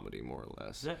dark comedy, more or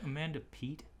less. Is that Amanda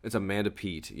Peet? It's Amanda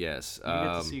Peet, yes. You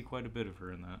get to see quite a bit of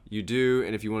her in that. You do,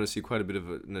 and if you want to see quite a bit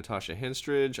of Natasha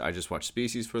Henstridge, I just watched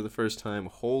Species for the first time.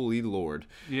 Holy Lord.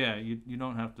 Yeah, you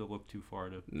don't have to look too far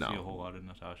to see a whole lot of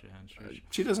Natasha Henstridge.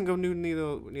 She doesn't go nude in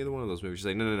neither one of those movies. She's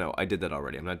like, no, I did that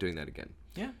already. I'm not doing that again.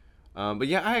 Yeah. But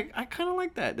yeah, I kind of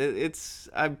like that.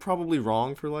 I'm probably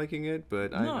wrong for liking it,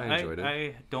 but I enjoyed it.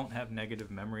 I don't have negative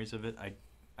memories of it.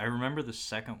 I remember the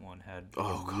second one had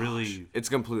it's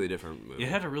a completely different movie. It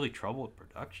had a really troubled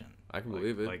production. I can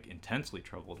believe it. Like intensely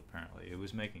troubled apparently. It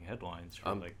was making headlines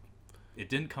for it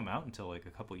didn't come out until like a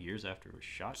couple years after it was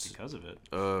shot because of it.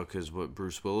 Because what,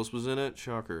 Bruce Willis was in it?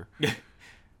 Shocker.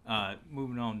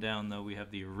 Moving on down though, we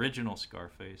have the original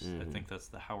Scarface. I think that's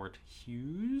the Howard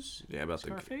Hughes. Yeah, about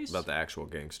Scarface. about the actual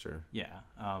gangster. Yeah.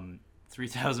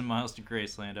 3,000 Miles to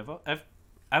Graceland.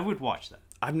 I would watch that.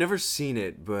 I've never seen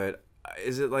it, but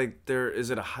is it like there? Is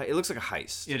it a? It looks like a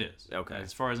heist. It is. Okay.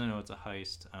 As far as I know, it's a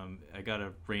heist. I got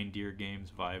a Reindeer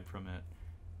Games vibe from it,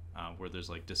 where there's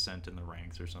like dissent in the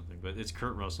ranks or something. But it's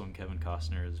Kurt Russell and Kevin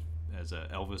Costner as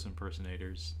Elvis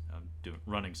impersonators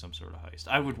running some sort of heist.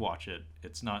 I would watch it.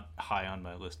 It's not high on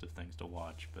my list of things to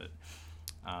watch, but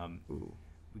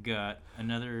we got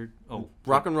another.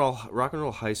 Rock and Roll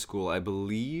High School, I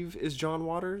believe, is John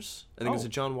Waters. I think it's a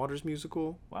John Waters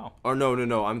musical. Wow. Or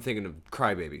no, I'm thinking of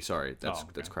Crybaby. Sorry, that's okay.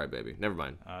 that's Crybaby. Never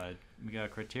mind. We got a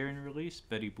Criterion release,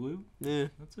 Betty Blue. Yeah,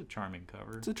 That's a charming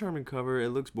cover. it's a charming cover. It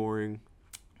looks boring.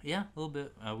 Yeah, a little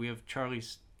bit. We have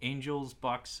Charlie's Angels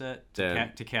box set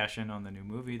to cash in on the new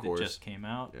movie that just came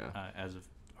out as of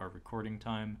our recording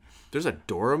time. There's a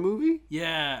Dora movie?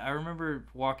 Yeah, I remember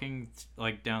walking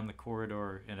like down the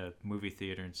corridor in a movie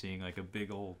theater and seeing like a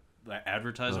big old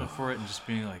advertisement for it and just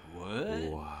being like, what?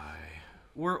 Why?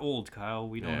 We're old, Kyle.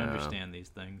 We don't understand these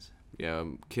things. Yeah,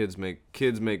 kids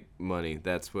make money.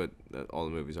 That's what all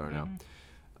the movies are now.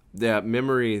 Yeah,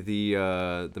 Memory,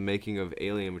 the making of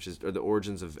Alien, or the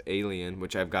origins of Alien,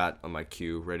 which I've got on my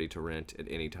queue, ready to rent at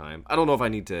any time. I don't know if I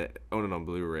need to own it on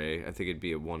Blu-ray. I think it'd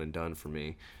be a one and done for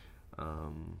me.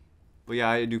 But yeah,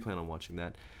 I do plan on watching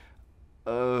that.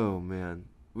 Oh man,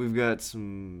 we've got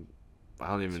some.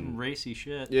 Some racy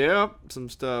shit. Yeah, some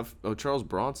stuff. Oh, Charles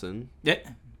Bronson. Yeah.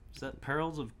 Is that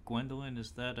Perils of Gwendolyn?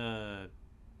 Is that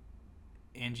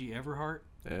Angie Everhart?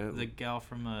 Yeah. The gal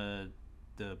from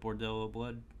the Bordello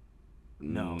Blood?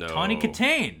 No. Tawny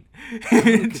Katane.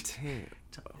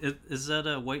 Is that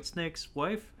Whitesnake's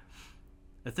wife?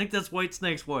 I think that's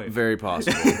Whitesnake's wife. Very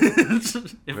possible.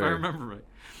 If I remember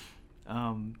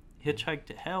right. Hitchhike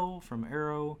to Hell from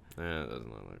Arrow. Yeah, that doesn't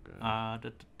look like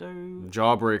that.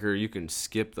 Jawbreaker, you can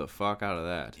skip the fuck out of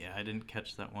that. Yeah, I didn't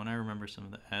catch that one. I remember some of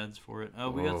the ads for it.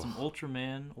 We got some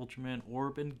Ultraman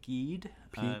Orb and Geed.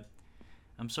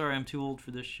 I'm sorry, I'm too old for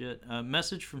this shit.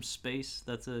 Message from Space.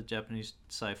 That's a Japanese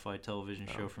sci-fi television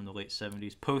show from the late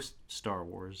 70s, post Star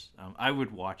Wars. I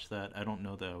would watch that. I don't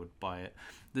know that I would buy it.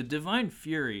 The Divine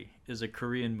Fury is a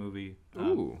Korean movie.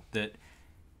 That.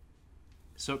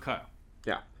 So Kyle.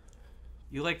 Yeah.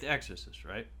 You like The Exorcist,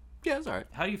 right? Yeah, it's alright.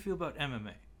 How do you feel about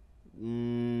MMA?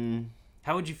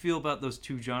 How would you feel about those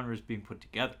two genres being put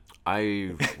together?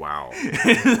 Wow.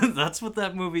 That's what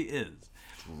that movie is.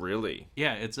 Really?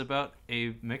 Yeah, it's about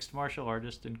a mixed martial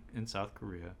artist in South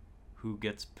Korea who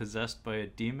gets possessed by a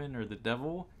demon or the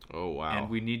devil. Oh, wow. And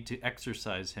we need to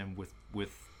exorcise him with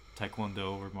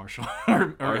Taekwondo or martial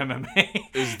or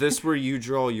MMA. Is this where you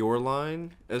draw your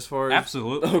line as far as...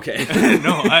 Absolutely. Okay.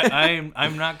 No,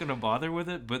 I'm not going to bother with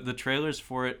it, but the trailers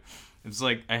for it, it's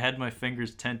like I had my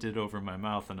fingers tented over my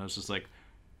mouth and I was just like,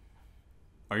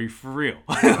 are you for real?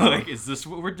 Like, is this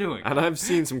what we're doing? And I've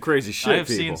seen some crazy shit, I've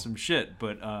seen some shit,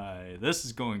 but this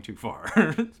is going too far.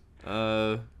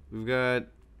 We've got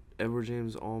Edward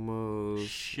James Olmos.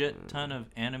 Shit ton of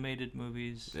animated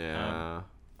movies. Yeah.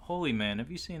 Holy Man,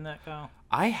 have you seen that, Kyle?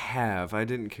 I have. I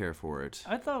didn't care for it.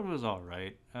 I thought it was all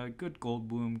right. Good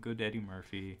Goldblum, good Eddie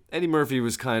Murphy. Eddie Murphy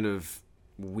was kind of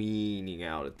weaning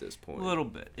out at this point. A little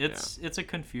bit. It's a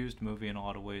confused movie in a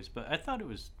lot of ways, but I thought it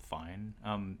was fine.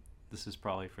 This is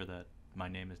probably for that My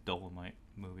Name is Dolomite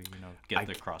movie, get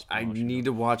the cross promotion. I need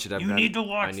to watch it. I need to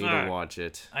watch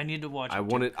it. I need to watch it.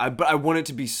 But I want it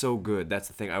to be so good. That's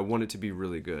the thing. I want it to be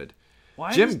really good.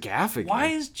 Jim Gaffigan. Why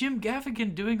is Jim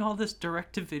Gaffigan doing all this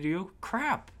direct-to-video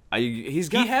crap? He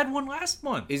had one last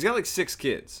month. He's got like 6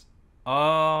 kids.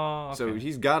 Oh, okay. So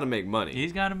he's got to make money.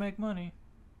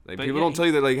 Like, people don't tell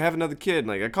you that, like, have another kid.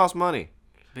 Like, it costs money.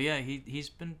 But yeah, he's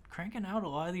been cranking out a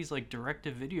lot of these like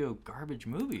direct-to-video garbage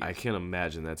movies. I can't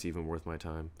imagine that's even worth my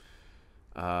time.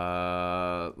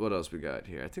 What else we got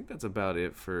here? I think that's about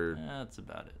it for... That's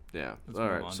about it. Yeah. All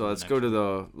right, so let's go to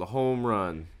the home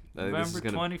run. November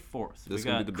 24th. We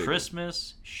got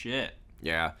Christmas shit.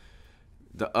 Yeah.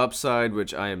 The Upside,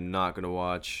 which I am not going to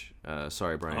watch.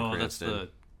 Sorry, Bryan Cranston. That's the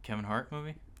Kevin Hart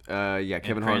movie? Yeah,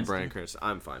 Kevin Hart and Bryan Cranston.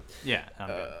 I'm fine. Yeah.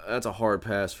 That's a hard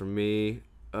pass for me.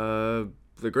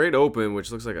 The Great Open,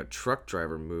 which looks like a truck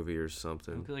driver movie or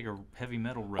something. Looks like a heavy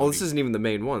metal roadie. Oh, this isn't even the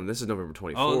main one. This is November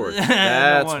 24th.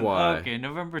 That's why. Okay,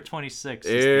 November 26th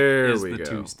is the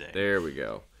Tuesday. There we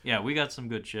go. Yeah, we got some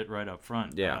good shit right up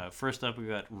front. Yeah. First up, we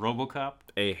got RoboCop.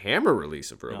 A Hammer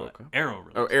release of RoboCop. Arrow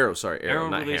release. Oh, Arrow. Sorry, Arrow,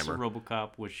 not release Hammer. of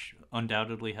RoboCop, which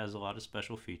undoubtedly has a lot of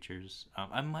special features.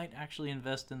 I might actually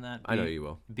invest in that. I know you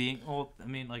will. I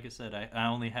mean, like I said, I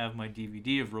only have my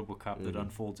DVD of RoboCop that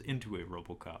unfolds into a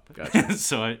RoboCop. Gotcha.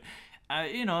 So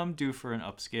I'm due for an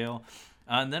upscale.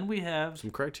 And then we have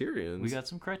Some Criterions. We got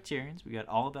some Criterions. We got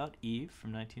All About Eve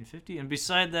from 1950, and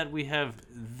beside that, we have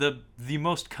the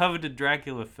most coveted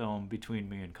Dracula film between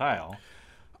me and Kyle.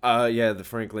 Yeah, the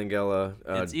Frank Langella.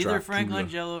 It's either Frank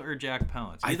Dracula. Langella or Jack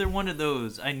Palance. Either one of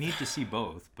those. I need to see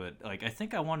both, but I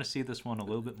think I want to see this one a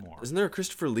little bit more. Isn't there a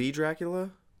Christopher Lee Dracula?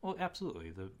 Well,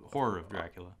 absolutely, the horror of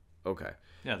Dracula. Okay.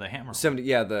 Yeah, the Hammer. 70.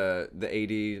 Yeah, the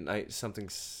 80 night something.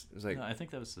 It was like. No, I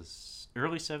think that was the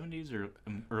early 70s or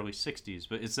early 60s,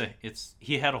 but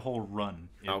he had a whole run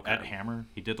at Hammer.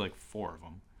 He did like 4 of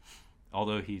them.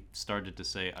 Although he started to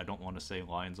say, I don't want to say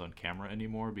lines on camera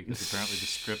anymore because apparently the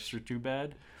scripts are too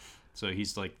bad. So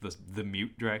he's like the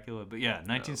mute Dracula. But yeah,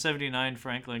 1979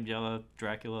 Frank Langella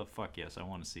Dracula. Fuck yes, I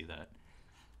want to see that.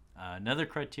 Another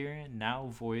Criterion, Now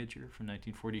Voyager from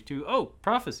 1942. Oh,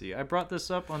 Prophecy. I brought this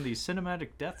up on the Cinematic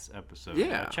Deaths episode.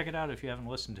 Yeah. Check it out if you haven't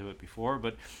listened to it before.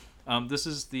 But this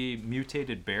is the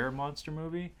mutated bear monster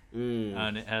movie.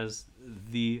 And it has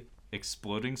the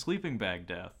exploding sleeping bag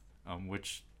death,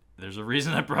 which there's a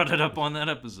reason I brought it up on that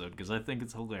episode because I think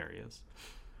it's hilarious.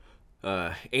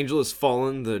 Angel Has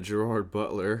Fallen, the Gerard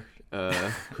Butler,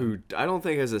 who I don't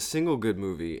think has a single good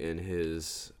movie in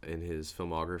his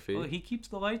filmography. Well, he keeps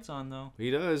the lights on though.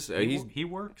 He does. He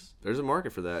works. There's a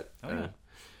market for that. Oh yeah.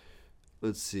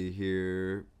 Let's see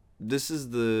here. This is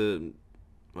the.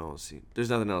 Well, let's see. There's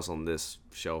nothing else on this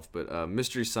shelf, but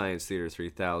Mystery Science Theater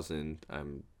 3000.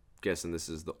 I'm guessing this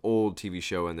is the old TV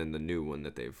show and then the new one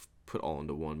that they've put all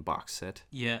into one box set.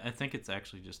 Yeah, I think it's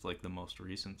actually just like the most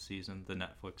recent season, the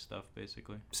Netflix stuff,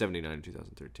 basically. 79 and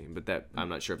 2013, but that I'm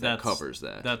not sure if that covers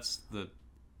that. That's the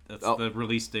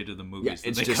release date of the movies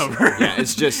that they just, cover. Yeah,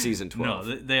 it's just season 12.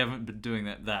 No, they haven't been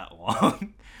doing that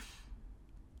long.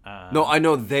 No, I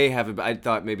know they haven't, but I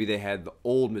thought maybe they had the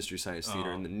old Mystery Science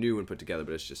Theater and the new one put together,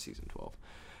 but it's just season 12.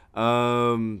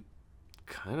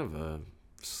 Kind of a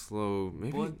slow,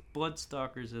 maybe.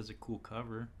 Bloodstalkers has a cool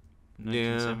cover.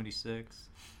 1976.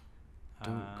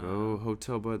 Don't go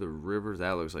Hotel by the River.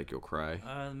 That looks like you'll cry.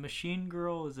 Machine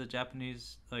Girl is a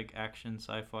Japanese like action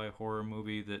sci-fi horror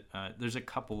movie that there's a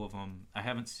couple of them. I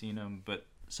haven't seen them, but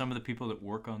some of the people that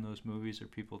work on those movies are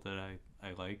people that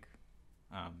I like.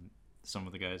 Some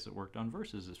of the guys that worked on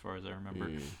Versus, as far as I remember.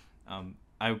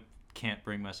 I can't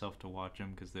bring myself to watch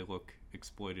them because they look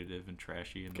exploitative and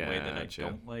trashy in the way that I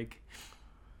don't like.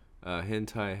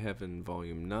 Hentai Heaven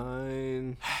Volume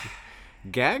 9.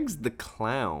 Gags the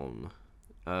Clown.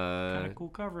 Kind of cool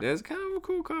cover. Yeah, it's kind of a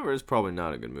cool cover. It's probably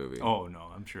not a good movie. Oh, no.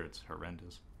 I'm sure it's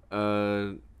horrendous.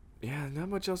 Yeah, not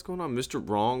much else going on. Mr.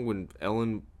 Wrong, when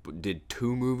Ellen did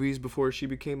 2 movies before she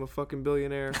became a fucking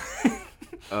billionaire.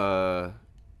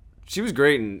 She was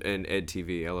great in Ed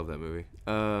TV. I love that movie.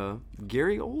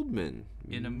 Gary Oldman.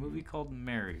 In a movie called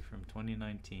Mary from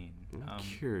 2019. I'm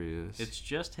curious. It's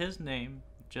just his name,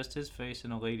 just his face,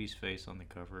 and a lady's face on the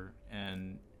cover.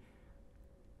 And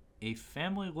a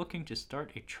family looking to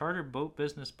start a charter boat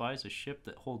business buys a ship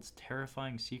that holds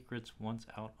terrifying secrets once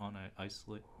out on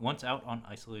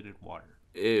isolated water.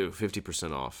 Ew,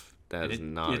 50% off. That is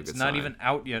not a good sign. It's not even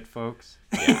out yet, folks.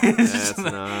 Yeah, that's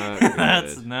not good.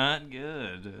 That's not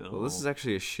good. Well, this is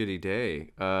actually a shitty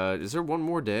day. Is there one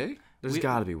more day? There's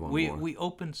got to be one more. We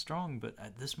opened strong, but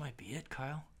this might be it,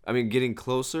 Kyle. I mean, getting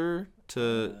closer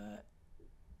to...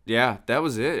 Yeah, that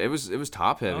was it. It was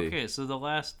top heavy. Okay, so the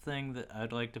last thing that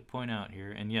I'd like to point out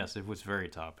here, and yes, it was very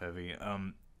top heavy.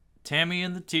 Tammy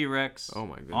and the T-Rex. Oh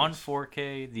my goodness. On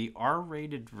 4K, the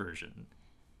R-rated version.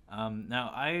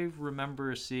 Now I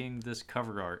remember seeing this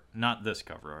cover art, not this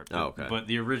cover art, but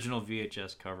the original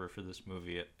VHS cover for this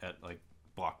movie at like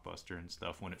Blockbuster and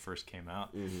stuff when it first came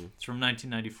out. Mm-hmm. It's from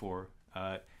 1994.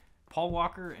 Paul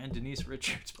Walker and Denise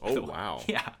Richards. Oh wow.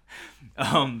 Yeah.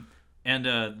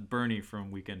 And Bernie from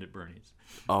Weekend at Bernie's.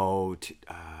 Oh,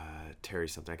 Terry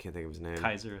something. I can't think of his name.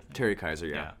 Kaiser. I think. Terry Kaiser,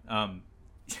 yeah.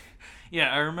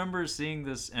 Yeah, I remember seeing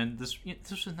this, and this was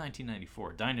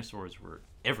 1994. Dinosaurs were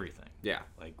everything. Yeah.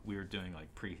 Like, we were doing,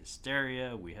 like,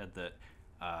 Pre-Hysteria. We had the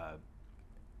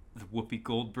Whoopi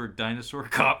Goldberg dinosaur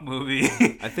cop movie.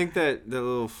 I think that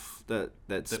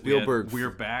Spielberg... We're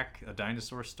Back, a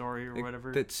dinosaur story or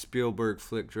whatever. That Spielberg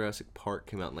flick, Jurassic Park,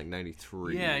 came out in, like,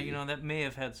 93. Yeah, that may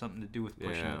have had something to do with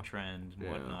pushing the trend and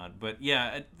whatnot. But,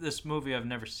 yeah, this movie, I've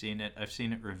never seen it. I've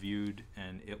seen it reviewed,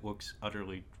 and it looks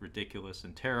utterly ridiculous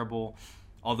and terrible.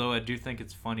 Although I do think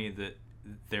it's funny that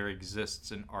there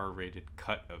exists an R-rated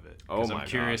cut of it. Oh my I'm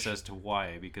curious gosh. as to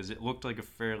why, because it looked like a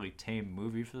fairly tame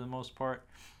movie for the most part.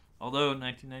 Although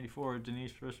 1994,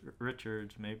 Denise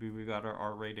Richards, maybe we got our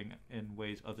R rating in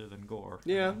ways other than gore.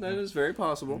 Yeah, that is very I'm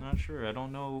possible. not sure. I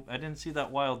don't know. I didn't see that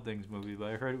Wild Things movie, but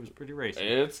I heard it was pretty racy.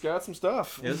 It's got some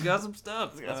stuff. It's got some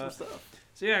stuff. It's got some stuff.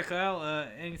 So yeah, Kyle,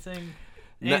 anything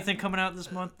coming out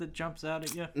this month that jumps out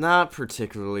at you? Not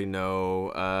particularly,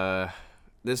 no.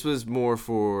 This was more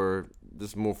for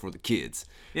the kids.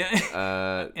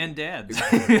 Yeah. And dads.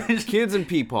 Kids and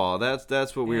Peepaw.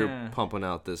 That's what we Yeah. were pumping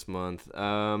out this month.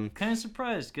 Kind of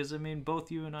surprised because I mean,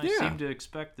 both you and I Yeah. seem to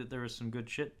expect that there was some good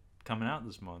shit coming out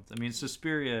this month. I mean,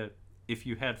 Suspiria, if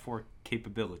you had 4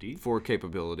 capability, For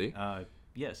capability.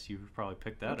 yes, you would probably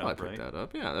pick I'd that probably up, right? pick that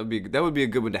up. Yeah, that would be a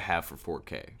good one to have for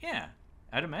 4K. Yeah,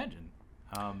 I'd imagine.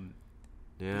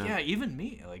 Yeah. Yeah, even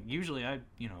me. Like usually,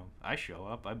 I show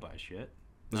up, I buy shit.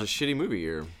 It was a shitty movie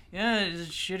year. Yeah, it's a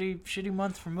shitty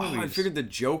month for movies. Oh, I figured the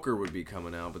Joker would be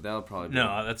coming out, but that'll probably be...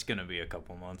 No, that's gonna be a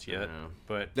couple months yet. Yeah.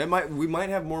 But We might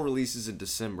have more releases in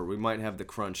December. We might have the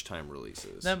crunch time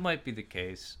releases. that might be the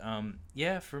case.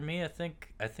 Yeah, for me, I think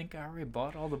I already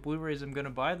bought all the Blu-rays I'm gonna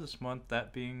buy this month.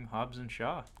 That being Hobbs and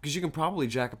Shaw. Because you can probably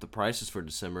jack up the prices for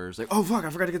December. It's like, oh fuck, I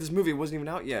forgot to get this movie. It wasn't even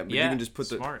out yet. But Yeah, you can just put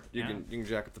smart, you yeah. can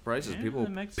jack up the prices. Yeah, people that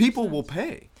makes some people will sense.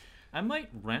 pay. I might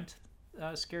rent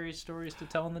Scary Stories to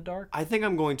Tell in the Dark. I think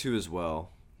I'm going to as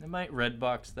well. I might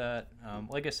Redbox that.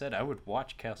 Like I said, I would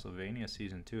watch Castlevania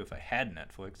Season 2 if I had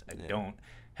Netflix. I don't.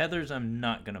 Heather's I'm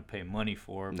not going to pay money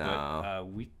for, No. but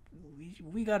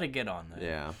we got to get on that.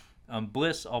 Yeah.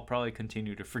 Bliss, I'll probably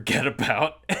continue to forget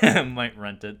about. I might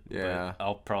rent it, Yeah. but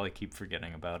I'll probably keep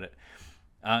forgetting about it.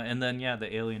 And then, yeah,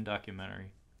 the Alien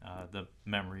documentary,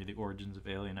 the origins of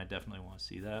Alien, I definitely want to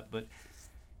see that. But,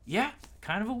 yeah,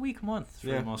 kind of a weak month for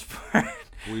the most part.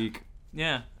 Week.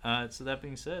 Yeah, so that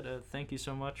being said, thank you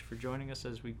so much for joining us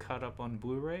as we caught up on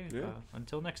Blu-ray. Yeah.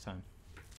 Until next time.